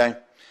 Okay?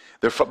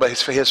 But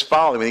his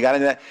following, when he got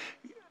into that,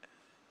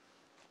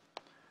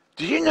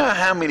 do you know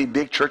how many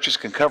big churches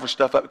can cover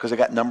stuff up because they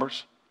got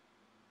numbers?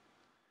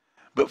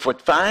 But for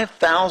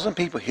 5,000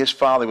 people, his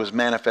folly was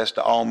manifest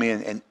to all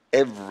men, and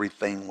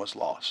everything was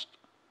lost.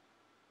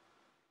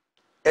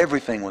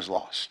 Everything was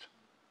lost.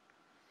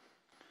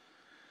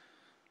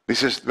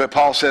 But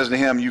Paul says to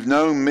him, you've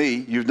known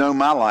me, you've known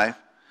my life.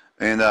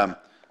 And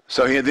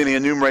then he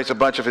enumerates a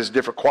bunch of his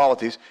different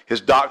qualities.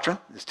 His doctrine,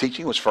 his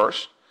teaching was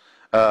first.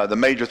 The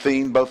major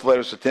theme, both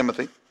letters to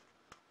Timothy,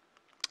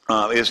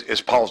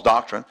 is Paul's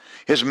doctrine.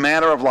 His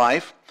manner of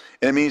life,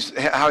 it means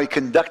how he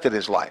conducted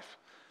his life.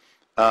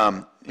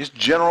 His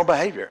general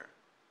behavior,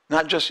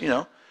 not just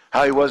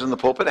how he was in the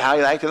pulpit, how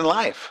he acted in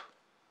life.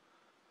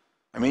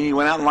 He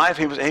went out in life.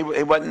 He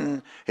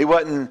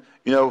wasn't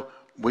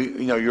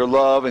your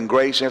love and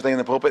grace and everything in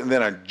the pulpit, and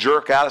then a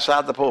jerk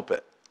outside the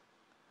pulpit.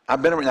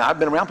 I've been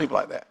around people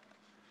like that.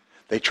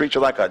 They treat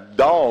you like a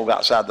dog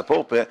outside the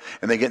pulpit,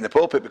 and they get in the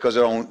pulpit because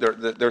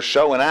they're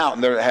showing out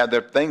and they have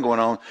their thing going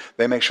on.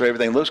 They make sure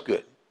everything looks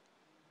good.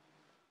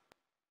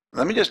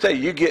 Let me just tell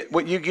you,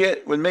 what you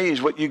get with me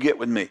is what you get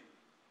with me.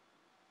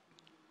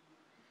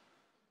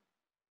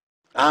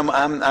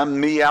 I'm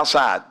me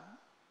outside.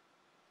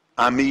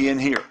 I'm me in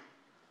here.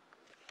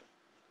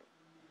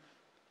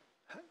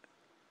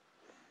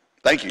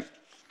 Thank you.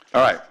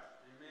 All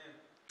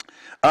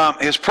right.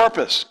 His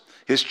purpose,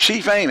 his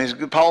chief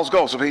aim, Paul's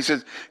goal. So he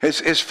says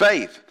his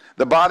faith,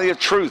 the body of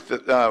truth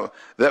that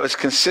was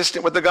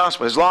consistent with the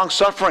gospel. His long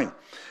suffering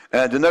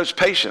denotes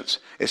patience,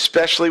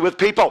 especially with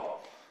people.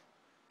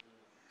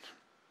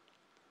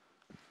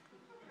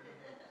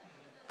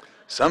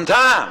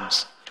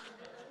 Sometimes,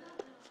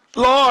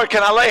 Lord,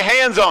 can I lay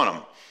hands on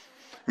them?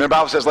 Remember, the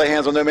Bible says, lay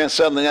hands on no man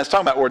suddenly. That's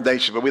talking about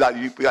ordination, but we like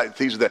to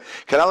tease that.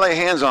 Can I lay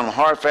hands on them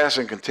hard, fast,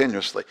 and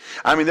continuously?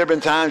 There have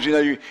been times,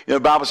 the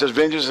Bible says,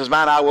 vengeance is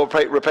mine, I will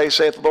repay,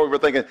 saith the Lord. We're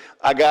thinking,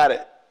 I got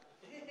it.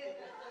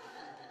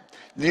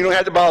 You don't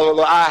have to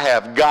bother. I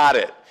have got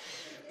it.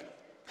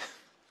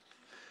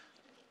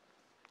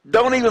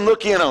 Don't even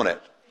look in on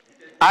it.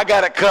 I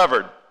got it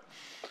covered.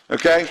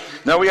 Okay?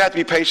 No, we have to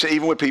be patient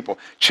even with people.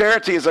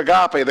 Charity is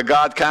agape, the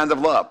God kind of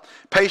love.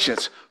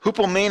 Patience,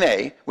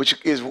 hupomene, which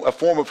is a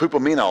form of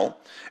hupomeno,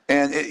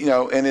 and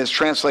and is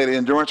translated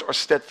endurance or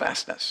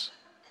steadfastness.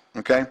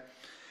 Okay?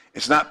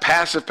 It's not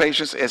passive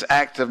patience, it's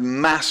active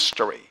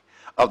mastery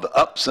of the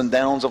ups and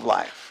downs of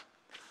life.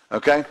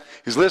 Okay?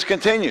 His list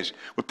continues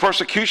with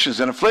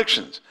persecutions and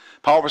afflictions.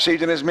 Paul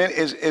received in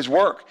his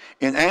work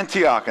in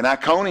Antioch and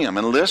Iconium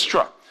and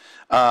Lystra.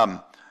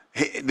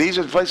 These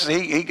are the places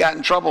he got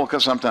in trouble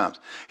because sometimes.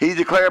 He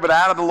declared, but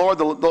out of the Lord,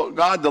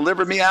 God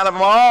delivered me out of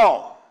them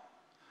all.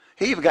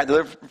 He even got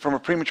delivered from a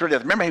premature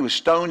death. Remember, he was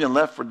stoned and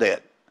left for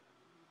dead.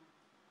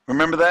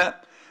 Remember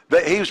that?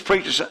 He was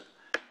preaching.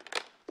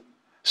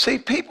 See,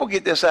 people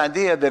get this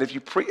idea that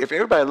if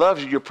everybody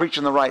loves you, you're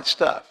preaching the right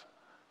stuff.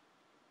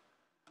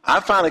 I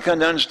finally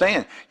come to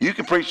understand, you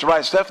can preach the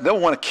right stuff, and they'll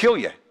want to kill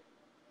you.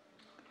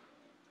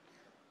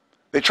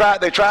 They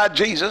tried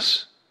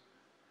Jesus.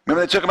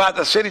 Remember, they took him out of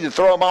the city to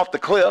throw him off the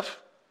cliff.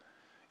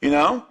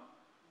 Y'all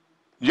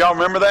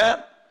remember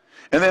that?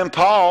 And then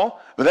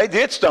Paul, they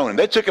did stone him.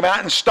 They took him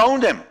out and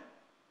stoned him.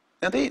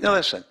 Now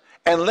listen,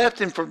 and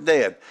left him for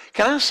dead.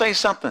 Can I say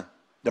something?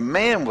 The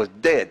man was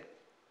dead.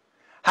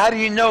 How do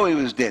you know he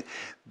was dead?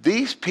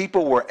 These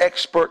people were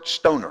expert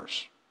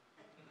stoners.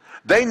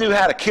 They knew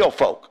how to kill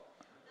folk.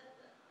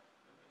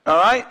 All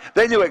right?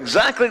 They knew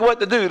exactly what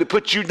to do to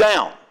put you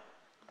down.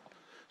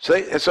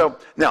 So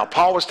now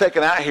Paul was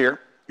taken out here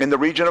in the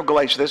region of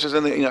Galatia. This is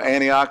in the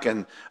Antioch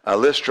and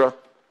Lystra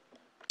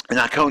and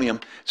Iconium.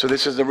 So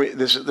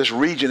this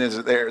region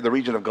is there, the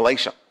region of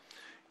Galatia.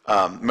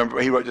 Remember,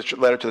 he wrote the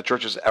letter to the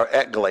churches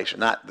at Galatia,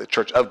 not the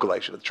church of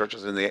Galatia, the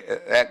churches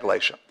at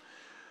Galatia.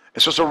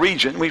 And so it's a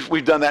region.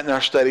 We've done that in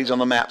our studies on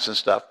the maps and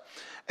stuff.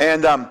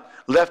 And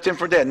left him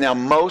for dead. Now,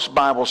 most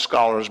Bible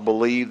scholars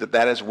believe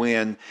that is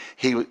when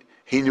he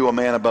knew a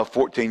man above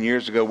 14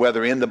 years ago,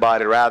 whether in the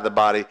body or out of the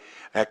body.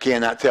 I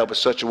cannot tell, but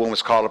such a woman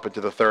was called up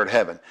into the third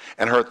heaven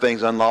and heard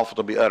things unlawful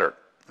to be uttered.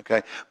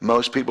 Okay?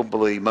 Most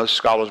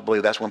scholars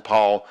believe that's when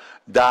Paul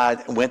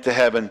died and went to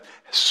heaven,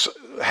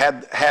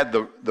 had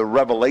the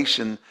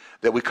revelation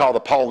that we call the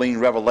Pauline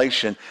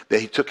revelation, that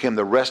he took him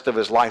the rest of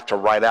his life to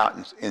write out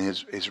in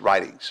his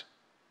writings.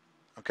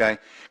 Okay?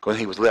 Because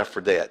he was left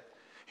for dead.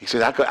 He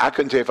said, I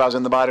couldn't tell you if I was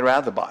in the body or out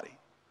of the body.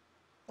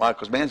 Why?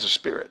 Because man's a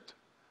spirit.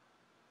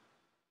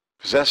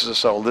 Possesses a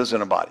soul, lives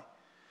in a body.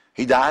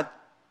 He died,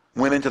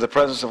 went into the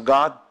presence of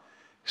God,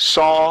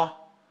 saw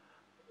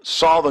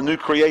the new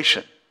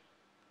creation,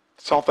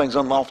 saw things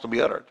unlawful to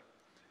be uttered.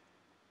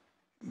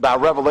 By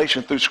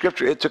revelation through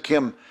Scripture, it took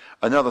him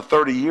another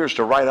 30 years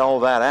to write all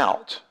that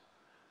out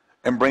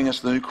and bring us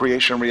the new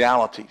creation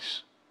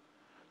realities,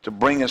 to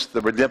bring us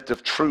the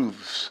redemptive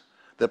truths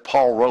that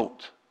Paul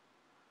wrote.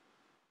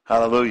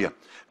 Hallelujah.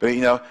 But he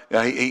had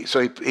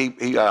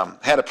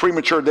a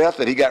premature death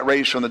that he got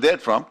raised from the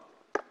dead from.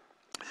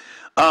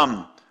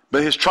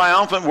 But his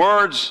triumphant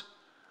words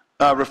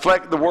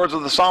reflect the words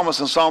of the psalmist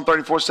in Psalm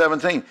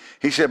 34:17.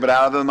 He said, but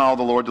out of them all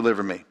the Lord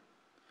delivered me.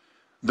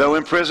 Though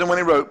in prison when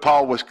he wrote,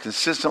 Paul was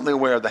consistently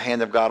aware of the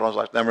hand of God on his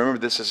life. Now remember,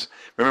 this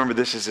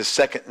is his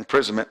second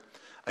imprisonment.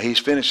 He's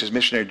finished his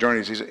missionary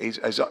journeys. He's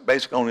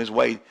basically on his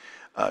way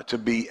to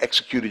be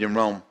executed in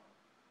Rome.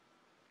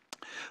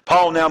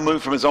 Paul now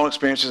moved from his own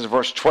experiences in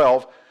verse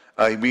 12.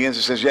 He begins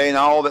and says, yea, and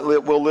all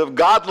that will live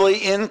godly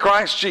in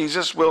Christ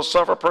Jesus will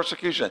suffer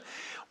persecution.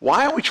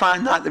 Why are we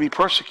trying not to be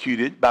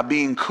persecuted by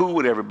being cool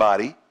with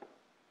everybody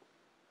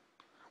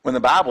when the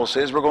Bible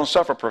says we're going to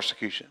suffer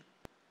persecution?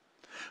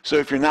 So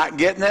if you're not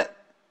getting it,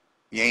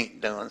 you ain't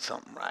doing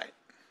something right.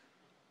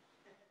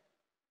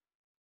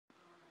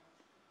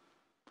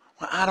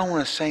 Well, I don't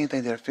want to say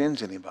anything that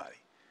offends anybody.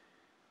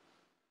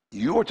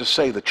 You are to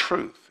say the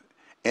truth.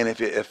 And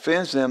if it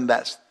offends them,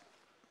 that's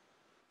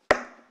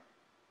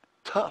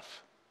tough.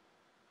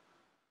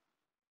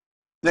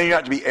 Now, you're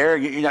not to be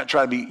arrogant. You're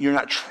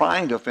not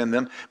trying to offend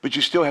them, but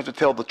you still have to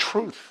tell the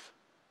truth.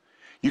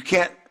 You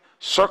can't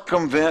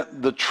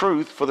circumvent the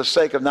truth for the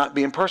sake of not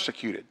being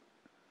persecuted.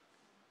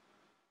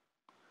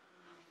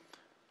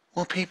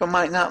 Well, people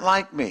might not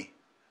like me.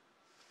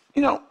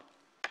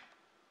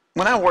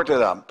 When I worked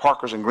at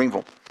Parker's in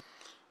Greenville,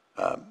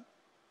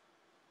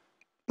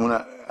 when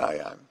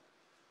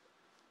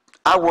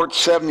I worked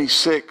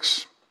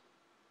 76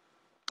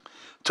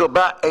 to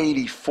about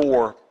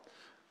 84.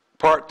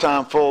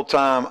 Part-time,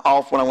 full-time,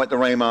 off when I went to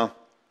Rhema,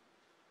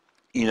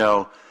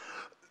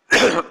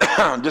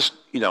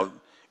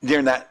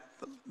 during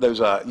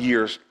those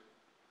years.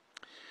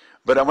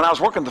 But when I was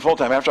working the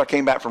full-time, after I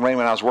came back from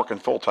Rhema, I was working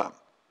full-time.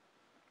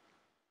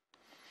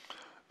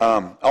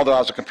 Although I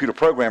was a computer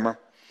programmer,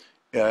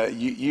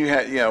 you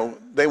had,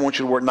 they want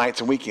you to work nights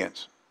and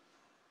weekends.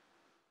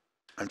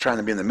 I'm trying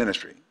to be in the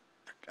ministry.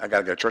 I got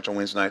to go to church on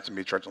Wednesday nights and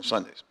be at church on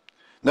Sundays.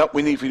 Nope,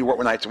 we need for you to work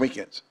nights and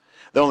weekends.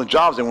 The only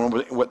jobs they were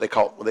what they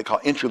call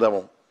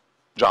entry-level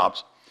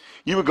jobs.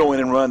 You would go in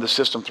and run the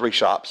System 3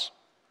 shops.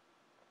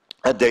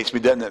 That dates me,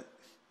 doesn't it?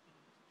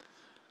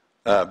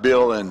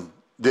 Bill and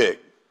Dick.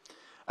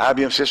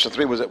 IBM System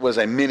 3 was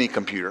a mini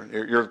computer.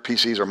 Your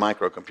PCs are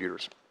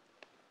microcomputers.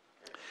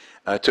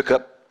 Took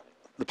up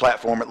the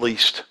platform at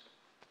least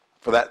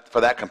for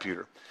that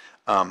computer.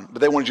 But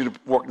they wanted you to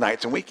work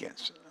nights and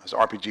weekends. I was an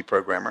RPG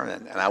programmer,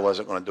 and I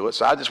wasn't going to do it.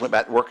 So I just went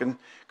back to working,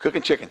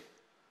 cooking chicken.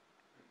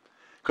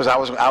 Because I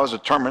was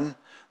determined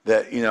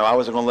that, I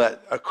wasn't going to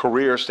let a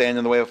career stand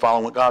in the way of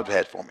following what God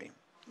had for me.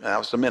 And that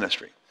was the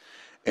ministry.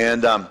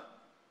 And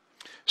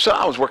so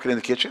I was working in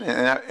the kitchen,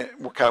 and I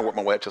kind of worked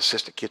my way up to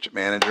assistant kitchen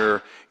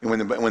manager. And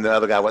when the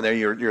other guy went there,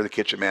 you're the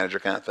kitchen manager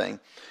kind of thing.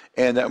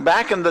 And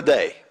back in the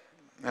day,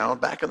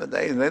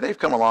 and they've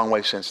come a long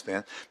way since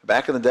then.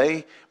 Back in the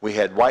day, we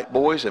had white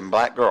boys and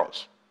black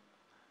girls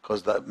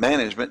because the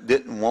management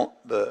didn't want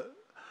the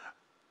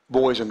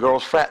boys and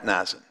girls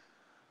fraternizing.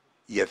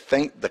 You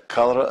think the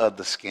color of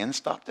the skin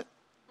stopped it?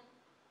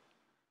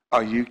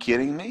 Are you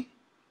kidding me?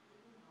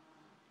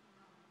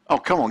 Oh,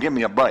 come on, give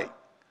me a break.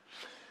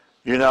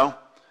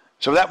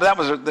 So that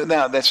was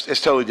now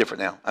it's totally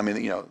different now. I mean,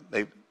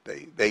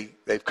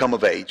 they've come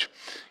of age.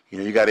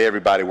 You got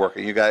everybody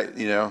working. You got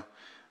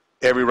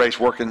every race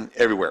working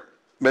everywhere.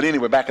 But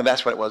anyway,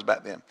 that's what it was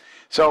back then.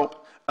 So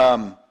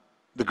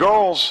the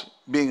girls,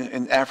 being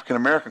in African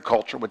American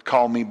culture, would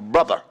call me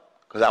brother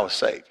because I was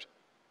saved.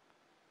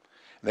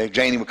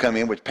 Janie would come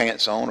in with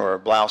pants on or a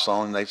blouse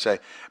on, and they'd say,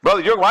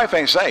 "Brother, your wife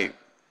ain't saved."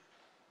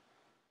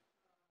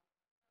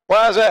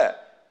 Why is that?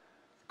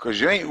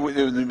 Because you're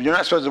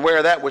not supposed to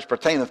wear that which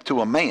pertaineth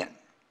to a man.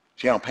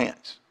 She had on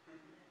pants.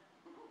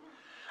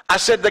 I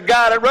said, the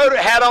guy that wrote it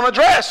had on a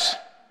dress.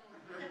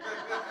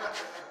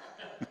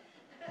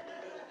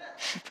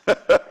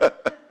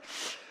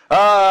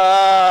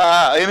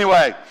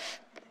 Anyway,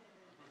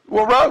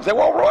 wore robes. They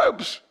wore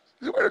robes.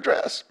 They wear a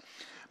dress.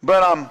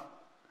 But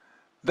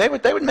they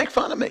would make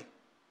fun of me.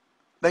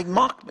 They'd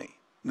mock me.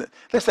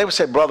 They would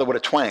say brother with a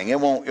twang. It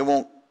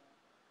won't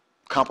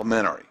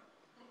complimentary.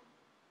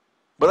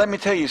 But let me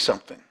tell you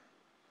something.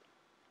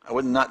 I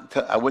would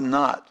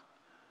not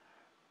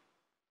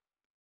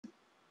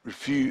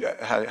refuse.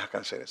 How can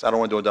I say this? I don't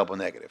want to do a double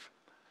negative.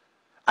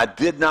 I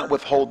did not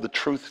withhold the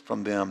truth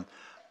from them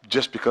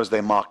just because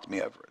they mocked me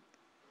over it.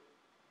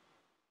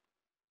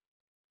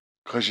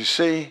 Because you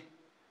see,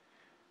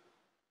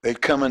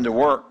 they'd come into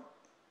work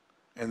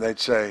and they'd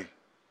say,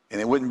 and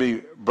it wouldn't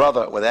be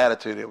brother with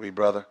attitude, it would be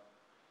brother,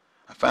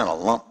 I found a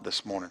lump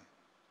this morning.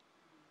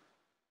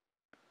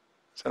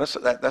 So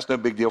that's no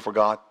big deal for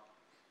God.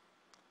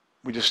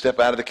 We just step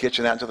out of the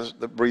kitchen, out into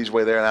the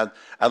breezeway there, and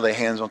I'd lay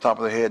hands on top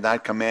of their head, and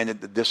I'd command it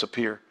to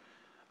disappear.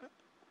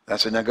 And I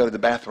said, now go to the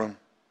bathroom.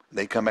 And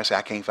they'd come back and say,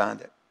 I can't find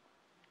it.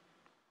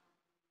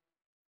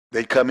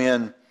 They'd come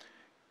in.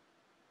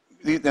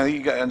 Now,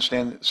 you got to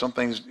understand that some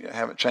things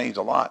haven't changed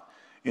a lot.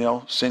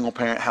 Single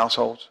parent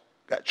households,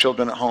 got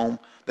children at home,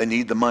 they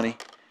need the money.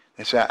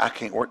 They say, I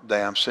can't work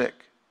today, I'm sick.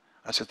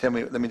 I said,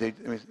 let me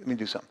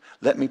do something.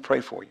 Let me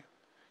pray for you.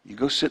 You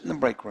go sit in the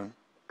break room,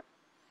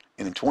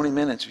 and in 20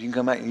 minutes, if you can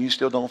come back and you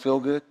still don't feel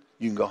good,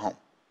 you can go home.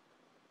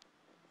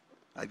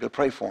 I'd go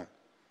pray for him.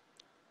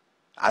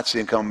 I'd see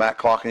him coming back,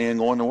 clocking in,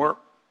 going to work,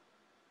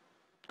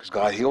 because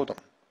God healed him.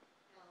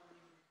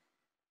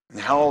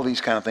 And how all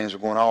these kind of things are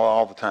going on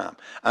all the time.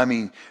 I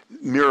mean,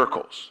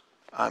 miracles.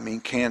 I mean,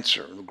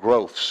 cancer,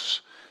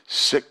 growths,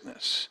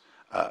 sickness,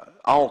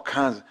 all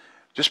kinds of,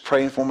 just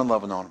praying for them and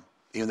loving on them,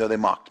 even though they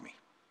mocked me.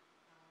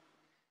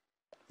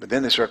 But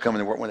then they started coming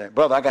to work one day.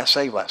 Brother, I got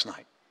saved last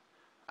night.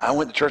 I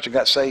went to church and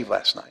got saved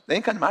last night. They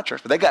didn't come to my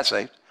church, but they got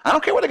saved. I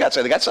don't care what they got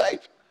saved. They got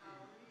saved.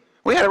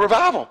 We had a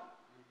revival.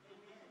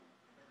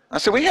 I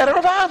said, we had a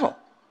revival.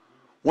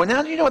 Well,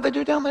 now do you know what they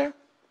do down there?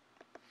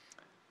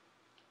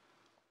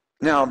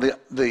 Now,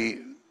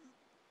 the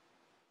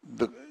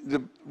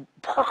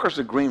Parker's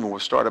agreement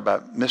was started by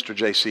Mr.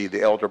 J.C.,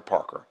 the elder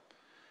Parker,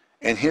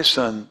 and his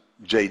son,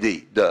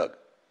 J.D., Doug.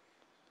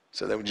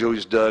 So they were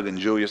Julius, Doug, and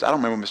Julius. I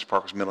don't remember Mr.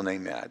 Parker's middle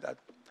name.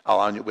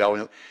 All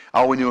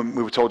we knew,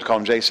 we were told to call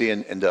him J.C.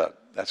 and Doug.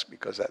 That's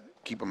because that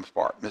keep them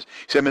apart. He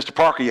said, Mr.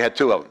 Parker, you had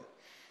two of them.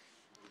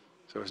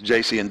 So it was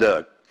J.C. and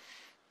Doug.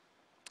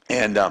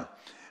 And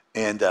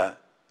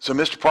so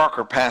Mr.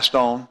 Parker passed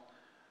on,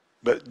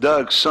 but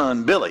Doug's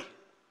son, Billy.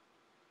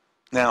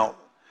 Now,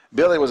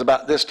 Billy was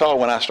about this tall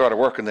when I started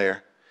working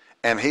there,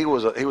 and he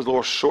was a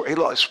little short. He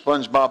looked like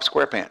SpongeBob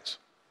SquarePants.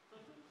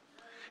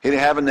 He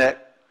didn't have a neck.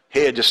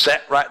 Head just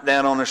sat right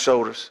down on his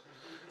shoulders.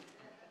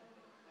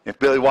 If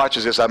Billy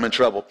watches this, I'm in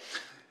trouble.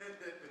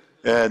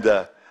 And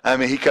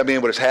he come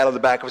in with his hat on the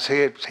back of his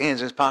head, his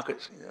hands in his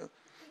pockets.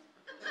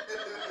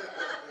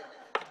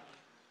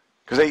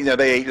 Because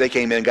they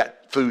came in and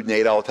got food and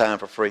ate all the time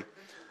for free.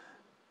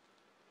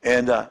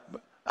 And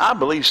I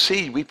believe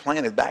seed we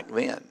planted back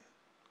then.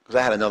 Because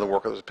I had another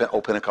worker that was an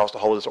old Pentecostal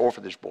Holiness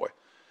orphanage boy.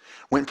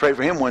 Went and prayed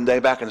for him one day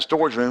back in the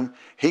storage room.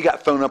 He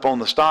got thrown up on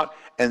the stock,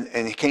 and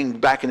he came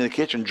back into the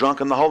kitchen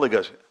drunk in the Holy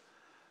Ghost.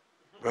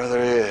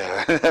 Brother,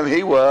 yeah. I mean,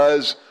 he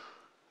was.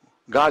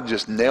 God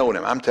just nailed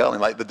him. I'm telling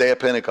you, like the day of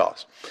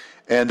Pentecost.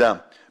 And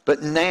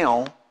but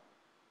now,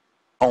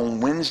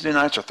 on Wednesday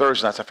nights or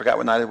Thursday nights, I forgot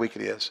what night of the week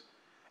it is,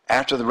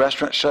 After the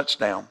restaurant shuts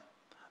down,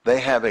 they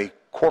have a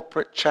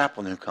corporate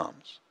chaplain who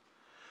comes.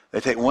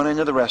 They take one end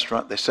of the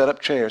restaurant, they set up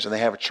chairs, and they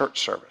have a church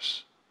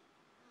service.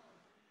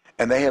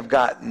 And they have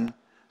gotten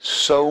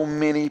so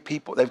many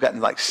people, they've gotten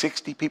like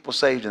 60 people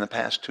saved in the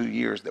past 2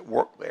 years that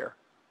work there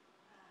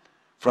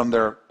from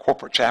their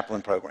corporate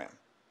chaplain program.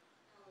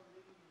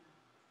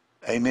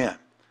 Amen.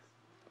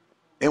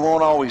 It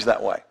won't always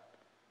that way.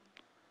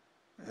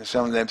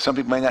 Some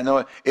people may not know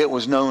it. It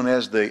was known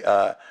as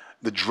the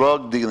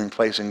drug dealing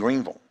place in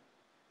Greenville.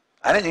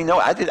 I didn't even know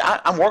it.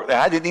 I worked there.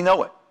 I didn't even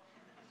know it.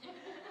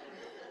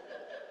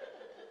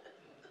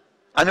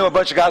 I knew a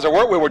bunch of guys I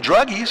worked with were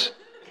druggies.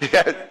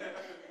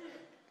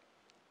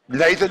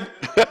 Nathan.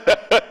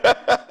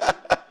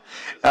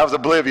 I was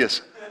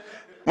oblivious.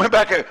 Went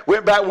back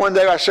one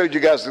day. I showed you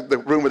guys the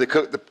room where they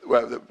cooked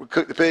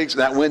the pigs, and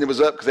that window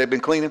was up because they'd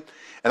been cleaning.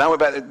 And I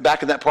went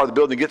back in that part of the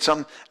building to get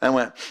something. And I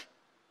went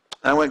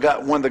and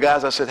got one of the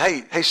guys. I said,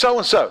 hey, so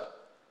and so,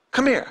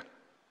 come here.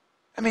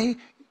 I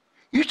mean,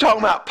 you talking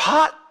about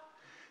pot?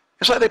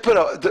 It's like they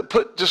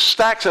put just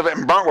stacks of it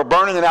and were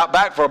burning it out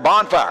back for a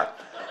bonfire.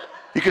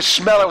 You could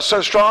smell it. It was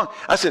so strong.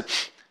 I said,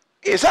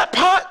 is that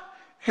pot?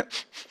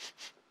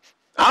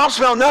 I don't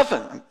smell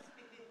nothing.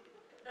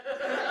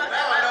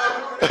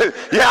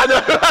 Yeah, I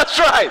know. That's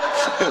right.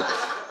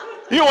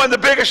 You're one of the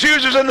biggest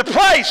users in the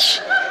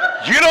place.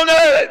 You don't know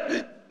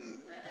that.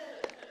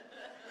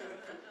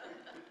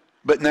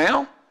 But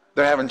now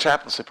they're having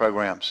chaplaincy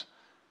programs.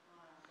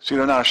 See,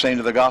 they're not ashamed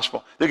of the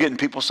gospel. They're getting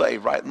people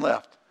saved right and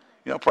left.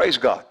 Praise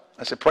God.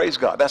 I said, praise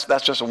God.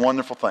 That's just a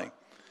wonderful thing.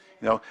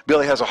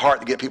 Billy has a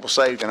heart to get people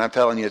saved, and I'm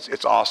telling you,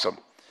 it's awesome.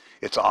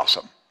 It's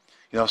awesome.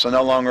 So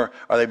no longer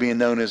are they being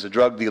known as a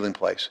drug dealing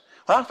place.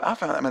 Well, I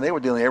found, they were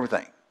dealing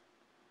everything.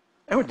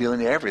 They were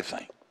dealing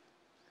everything.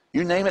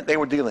 You name it, they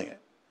were dealing it.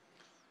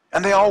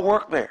 And they all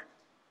worked there.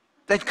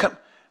 They'd come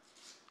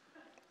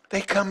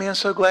in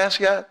so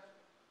glassy-eyed.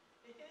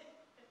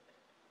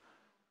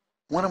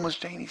 One of them was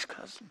Janie's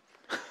cousin.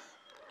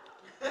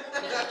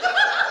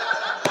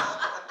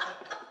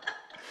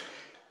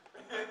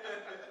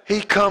 He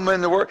come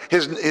into work.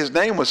 His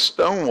name was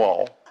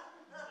Stonewall.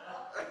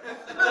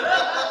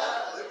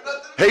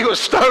 He was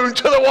stoned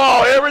to the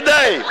wall every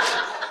day.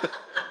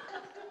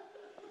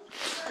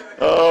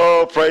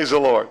 Oh, praise the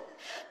Lord.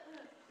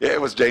 Yeah,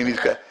 it was Janie's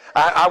cousin.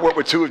 I worked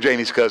with two of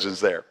Janie's cousins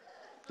there.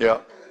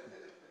 Yeah.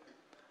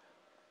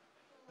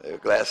 They were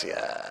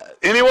glassy-eyed.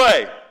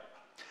 Anyway.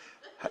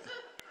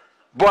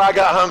 Boy, I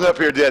got hung up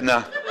here, didn't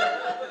I?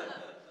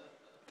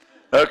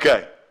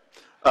 Okay.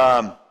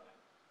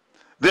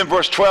 Then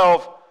verse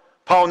 12,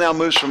 Paul now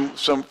moves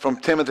from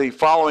Timothy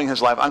following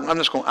his life. I'm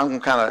going to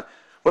kind of,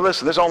 well,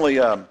 listen, there's only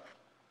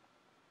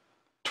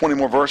 20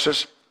 more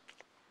verses.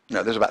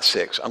 No, there's about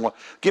 6.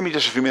 Give me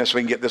just a few minutes so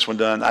we can get this one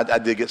done. I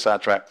did get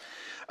sidetracked.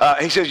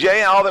 He says, yea,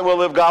 and all that will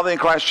live godly in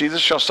Christ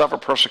Jesus shall suffer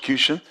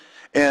persecution.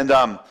 And,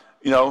 the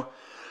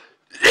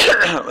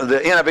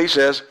NIV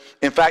says,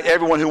 in fact,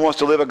 everyone who wants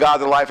to live a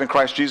godly life in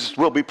Christ Jesus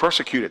will be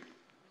persecuted.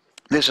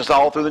 This is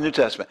all through the New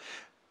Testament.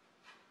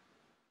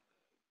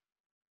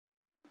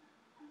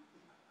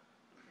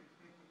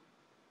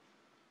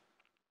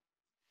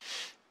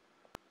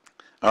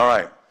 All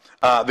right.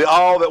 The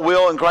all that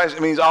will in Christ,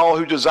 it means all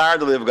who desire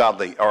to live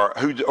godly or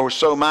who are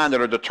so minded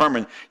or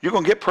determined. You're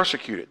going to get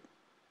persecuted.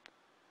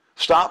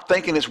 Stop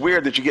thinking it's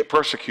weird that you get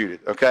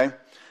persecuted, okay?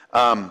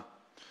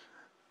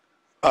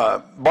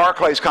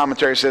 Barclay's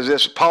commentary says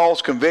this,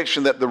 Paul's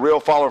conviction that the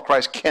real follower of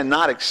Christ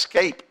cannot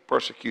escape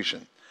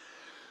persecution.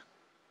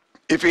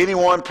 If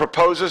anyone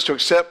proposes to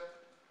accept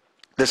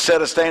the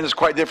set of standards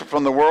quite different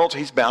from the world's,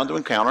 he's bound to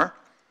encounter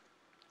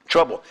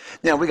trouble.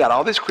 Now, we got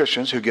all these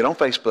Christians who get on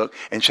Facebook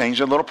and change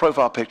their little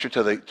profile picture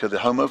to the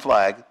homo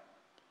flag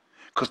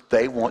because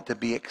they want to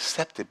be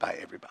accepted by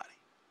everybody.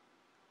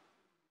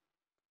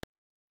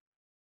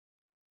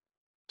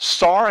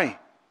 Sorry.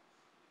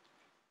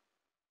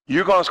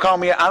 You're going to call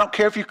me, I don't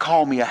care if you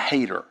call me a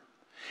hater.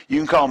 You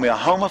can call me a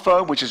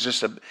homophobe, which is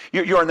just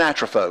you're a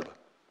natrophobe.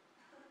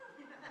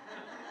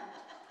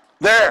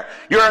 There,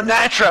 you're a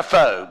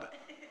natrophobe.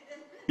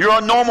 You're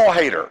a normal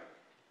hater.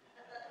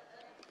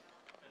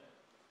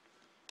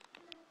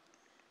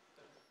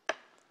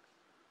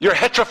 You're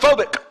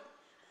heterophobic.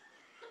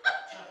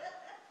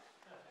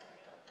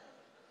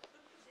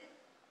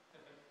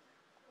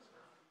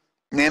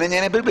 Nanny,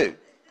 nanny, boo, boo.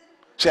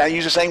 See, I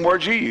use the same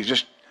words you use,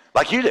 just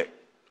like you do.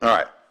 All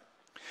right.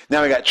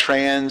 Now we got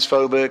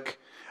transphobic.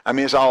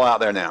 It's all out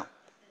there now.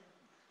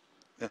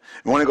 You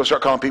want to go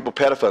start calling people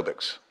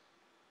pedophobics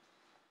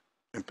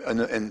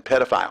and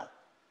pedophile.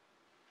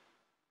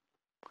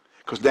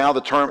 Because now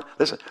the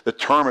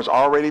term is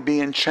already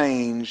being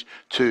changed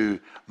to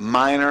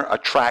minor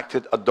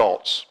attracted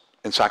adults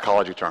in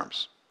psychology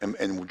terms,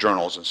 in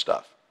journals and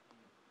stuff.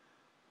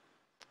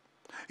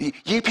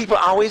 You people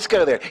always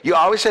go there. You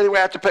always say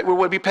that we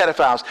would be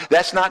pedophiles.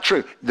 That's not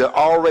true. They're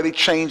already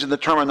changing the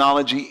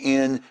terminology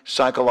in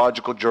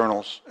psychological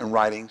journals and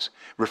writings,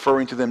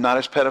 referring to them not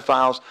as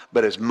pedophiles,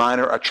 but as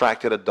minor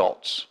attracted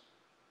adults.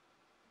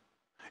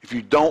 If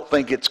you don't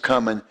think it's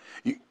coming,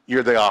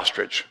 you're the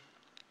ostrich.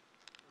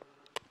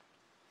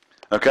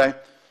 Okay?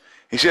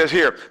 He says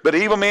here, but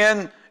evil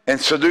men and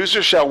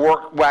seducers shall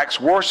wax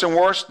worse and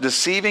worse,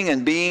 deceiving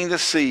and being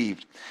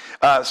deceived.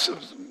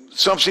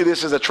 Some see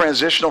this as a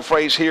transitional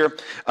phrase here,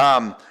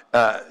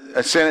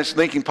 a sentence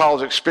linking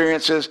Paul's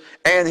experiences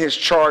and his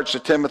charge to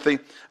Timothy.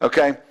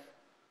 Okay?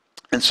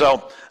 And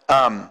so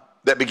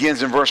that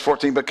begins in verse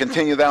 14, but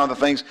continue thou in the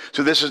things.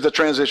 So this is the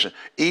transition.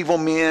 Evil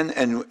men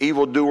and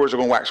evil doers are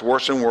going to wax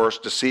worse and worse,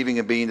 deceiving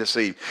and being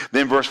deceived.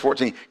 Then verse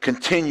 14,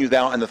 continue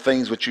thou in the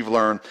things which you've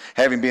learned,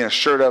 having been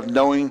assured of,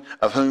 knowing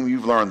of whom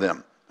you've learned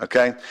them.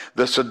 Okay?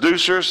 The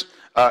seducers,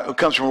 it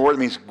comes from a word that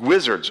means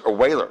wizards or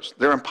wailers.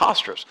 They're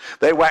imposters.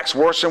 They wax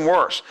worse and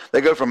worse. They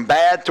go from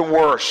bad to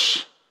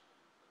worse.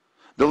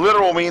 The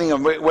literal meaning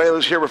of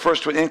wailers here refers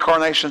to an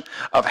incarnation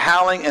of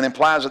howling and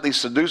implies that these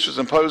seducers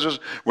and posers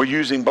were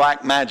using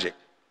black magic.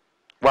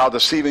 While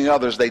deceiving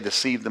others, they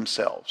deceived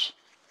themselves.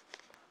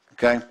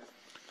 Okay?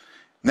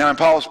 Now in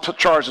Paul's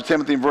charge to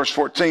Timothy in verse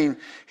 14,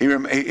 he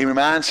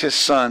reminds his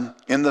son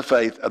in the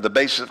faith of the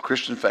basis of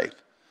Christian faith.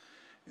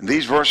 And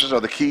these verses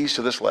are the keys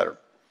to this letter.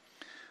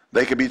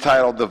 They could be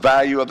titled The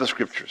Value of the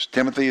Scriptures.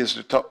 Timothy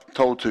is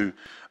told to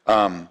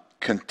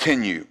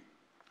continue,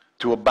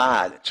 to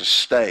abide, to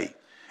stay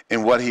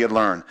in what he had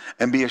learned,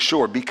 and be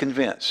assured, be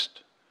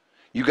convinced.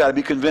 You got to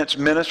be convinced.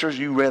 Ministers,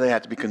 you really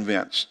have to be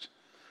convinced.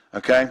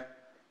 Okay?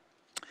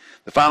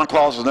 The final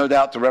clause is no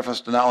doubt to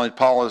reference to not only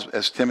Paul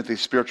as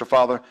Timothy's spiritual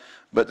father,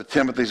 but to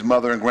Timothy's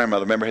mother and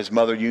grandmother. Remember his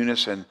mother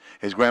Eunice and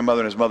his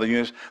grandmother and his mother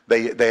Eunice?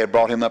 They had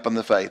brought him up in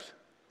the faith.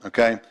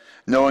 Okay?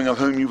 Knowing of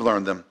whom you've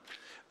learned them.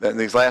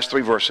 These last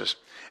three verses.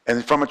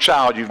 And from a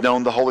child you've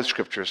known the Holy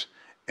Scriptures,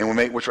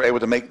 and which are able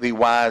to make thee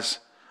wise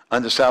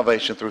unto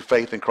salvation through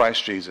faith in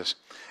Christ Jesus.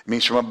 It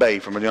means from a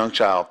babe, from a young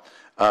child,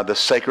 the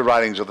sacred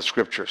writings of the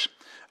Scriptures.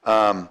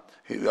 A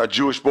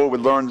Jewish boy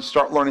would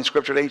start learning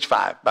Scripture at age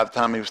 5. By the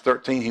time he was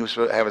 13, he was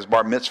to have his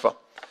bar mitzvah.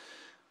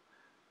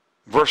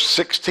 Verse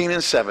 16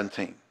 and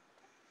 17.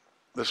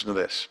 Listen to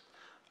this.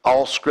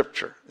 All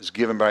Scripture is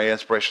given by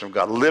inspiration of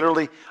God.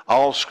 Literally,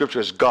 all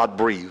Scripture is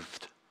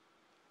God-breathed.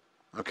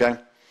 Okay?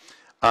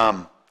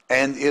 And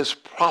is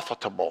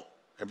profitable.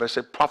 Everybody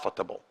say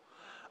profitable.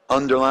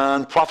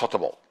 Underline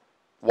profitable.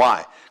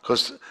 Why?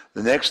 Because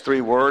the next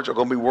three words are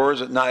going to be words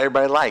that not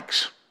everybody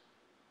likes.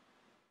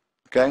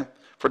 Okay?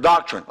 For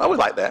doctrine. Well, we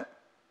like that.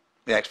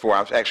 The Acts 4,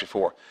 actually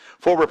 4.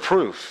 For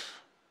reproof.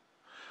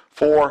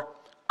 For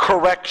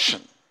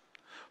correction.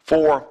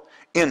 For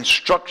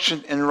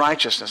instruction in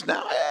righteousness.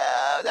 Now,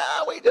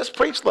 we just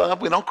preach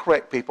love. We don't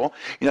correct people.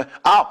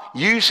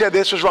 You said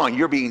this was wrong.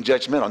 You're being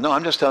judgmental. No,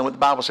 I'm just telling what the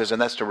Bible says,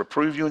 and that's to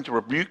reprove you and to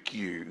rebuke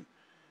you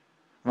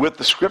with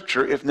the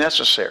Scripture if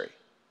necessary.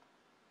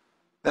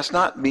 That's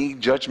not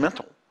being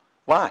judgmental.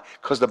 Why?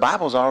 Because the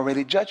Bible's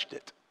already judged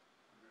it.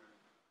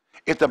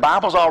 If the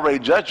Bible's already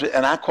judged it,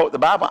 and I quote the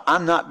Bible,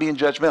 I'm not being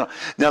judgmental.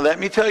 Now, let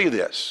me tell you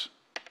this.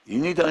 You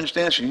need to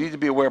understand, so you need to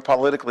be aware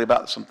politically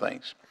about some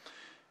things.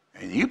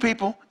 And you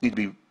people need to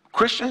be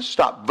Christians,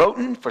 stop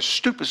voting for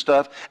stupid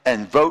stuff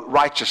and vote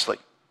righteously.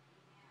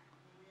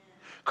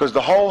 Because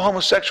the whole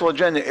homosexual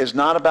agenda is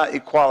not about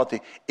equality.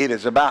 It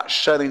is about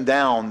shutting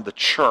down the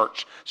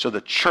church so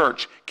the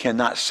church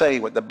cannot say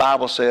what the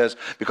Bible says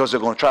because they're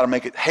going to try to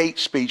make it hate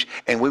speech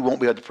and we won't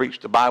be able to preach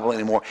the Bible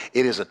anymore.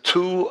 It is a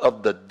tool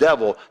of the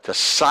devil to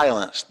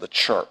silence the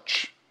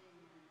church.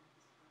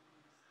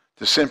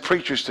 To send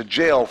preachers to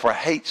jail for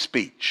hate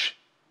speech.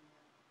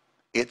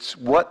 It's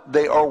what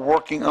they are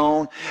working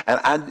on.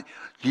 And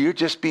you're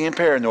just being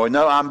paranoid.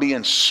 No, I'm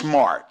being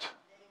smart.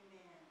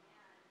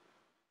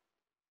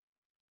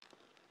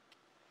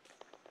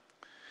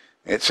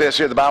 It says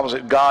here, the Bible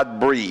says God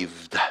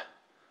breathed.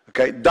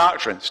 Okay,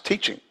 doctrines,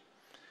 teaching.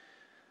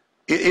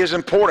 It is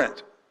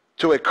important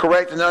to a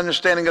correct and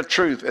understanding of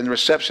truth and the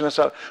reception of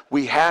stuff.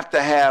 We have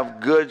to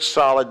have good,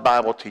 solid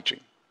Bible teaching.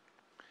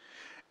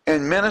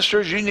 And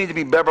ministers, you need to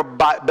be better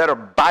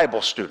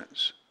Bible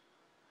students.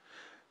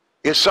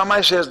 If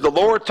somebody says, the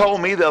Lord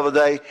told me the other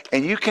day,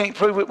 and you can't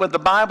prove it with the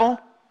Bible,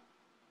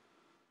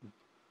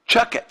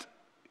 chuck it.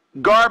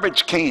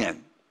 Garbage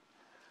can.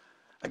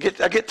 I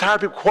get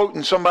tired of people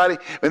quoting somebody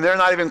when they're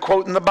not even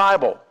quoting the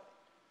Bible.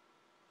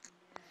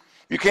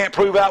 You can't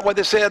prove out what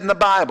they said in the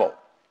Bible.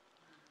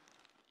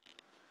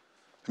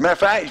 As a matter of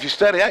fact, if you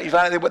study out, you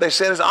find that what they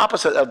said is the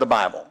opposite of the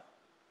Bible.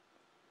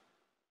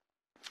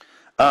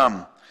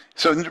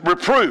 So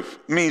reproof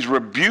means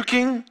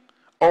rebuking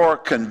or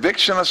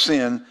conviction of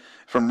sin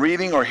from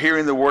reading or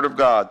hearing the Word of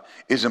God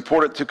is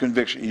important to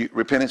conviction,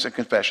 repentance and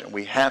confession.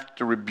 We have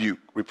to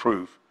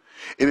reprove.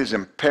 It is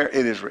in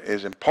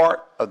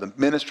part of the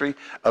ministry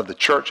of the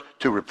church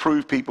to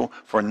reprove people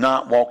for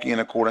not walking in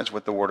accordance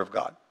with the Word of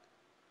God.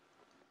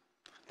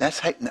 That's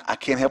hate. I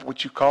can't help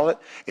what you call it.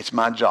 It's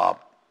my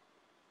job.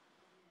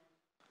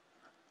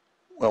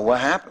 Well, what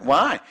happened?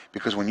 Why?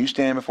 Because when you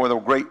stand before the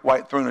great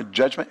white throne of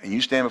judgment and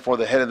you stand before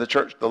the head of the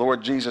church, the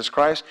Lord Jesus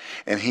Christ,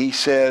 and he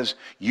says,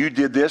 you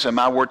did this and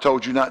my word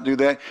told you not to do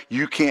that,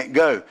 you can't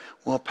go.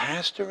 Well,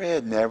 Pastor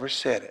Ed never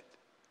said it.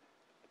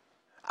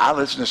 I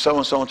listened to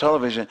so-and-so on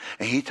television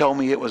and he told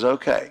me it was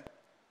okay.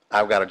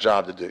 I've got a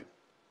job to do.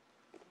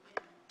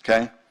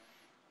 Okay?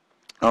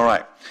 All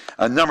right.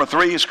 Number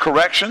 3 is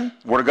correction.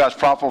 The Word of God is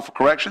profitable for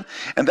correction.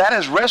 And that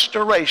is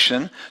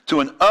restoration to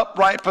an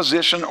upright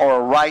position or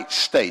a right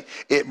state.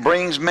 It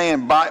brings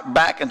man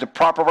back into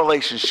proper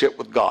relationship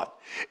with God.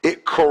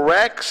 It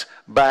corrects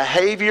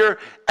behavior,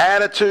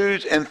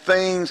 attitudes, and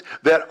things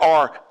that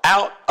are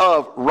out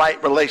of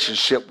right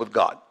relationship with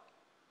God.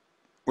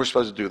 We're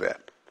supposed to do that.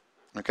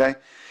 Okay?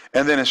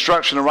 And then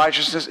instruction in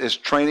righteousness is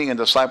training and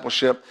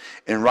discipleship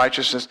in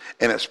righteousness.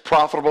 And it's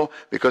profitable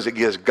because it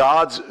gives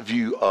God's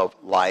view of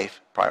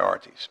life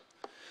priorities.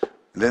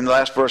 And then the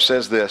last verse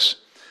says this,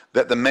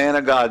 that the man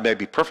of God may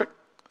be perfect,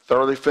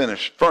 thoroughly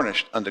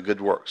furnished unto good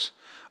works.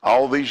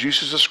 All these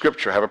uses of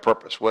Scripture have a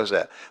purpose. What is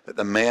that? That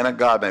the man of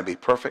God may be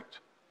perfect.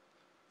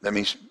 That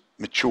means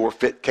mature,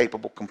 fit,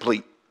 capable,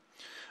 complete.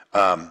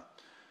 And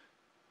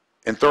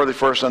thoroughly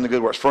furnished unto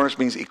good works. Furnished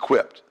means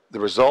equipped. The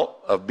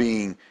result of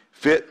being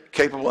fit,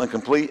 capable, and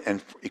complete,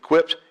 and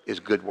equipped is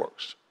good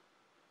works.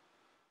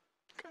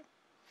 Okay.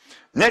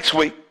 Next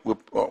week,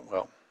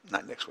 well,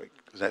 not next week,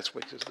 because next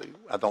week is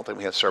I don't think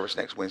we have service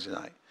next Wednesday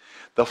night.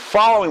 The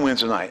following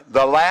Wednesday night,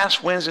 the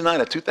last Wednesday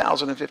night of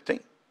 2015,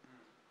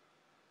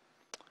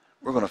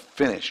 we're going to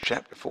finish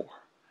chapter 4. And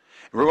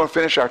we're going to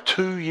finish our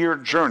 2-year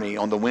journey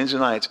on the Wednesday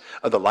nights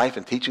of the life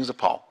and teachings of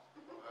Paul.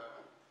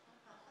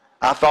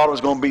 I thought it was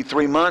going to be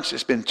 3 months.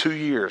 It's been 2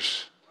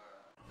 years.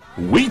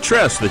 We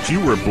trust that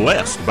you were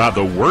blessed by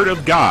the Word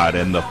of God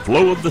and the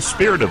flow of the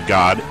Spirit of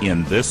God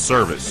in this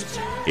service.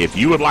 If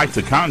you would like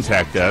to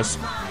contact us,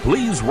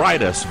 please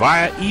write us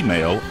via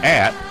email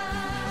at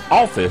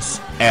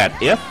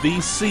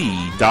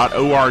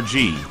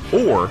office@fvc.org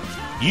or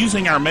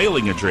using our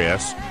mailing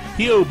address,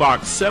 P.O.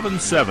 Box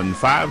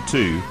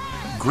 7752,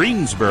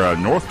 Greensboro,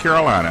 North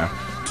Carolina,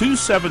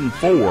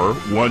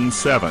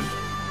 27417.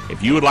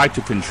 If you would like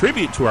to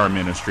contribute to our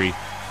ministry,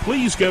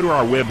 please go to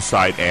our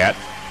website at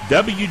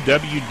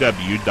www.fvc.org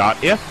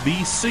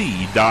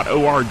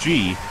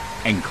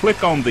and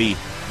click on the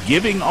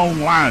Giving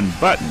Online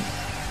button.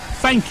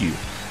 Thank you,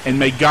 and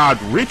may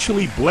God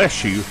richly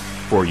bless you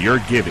for your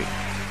giving.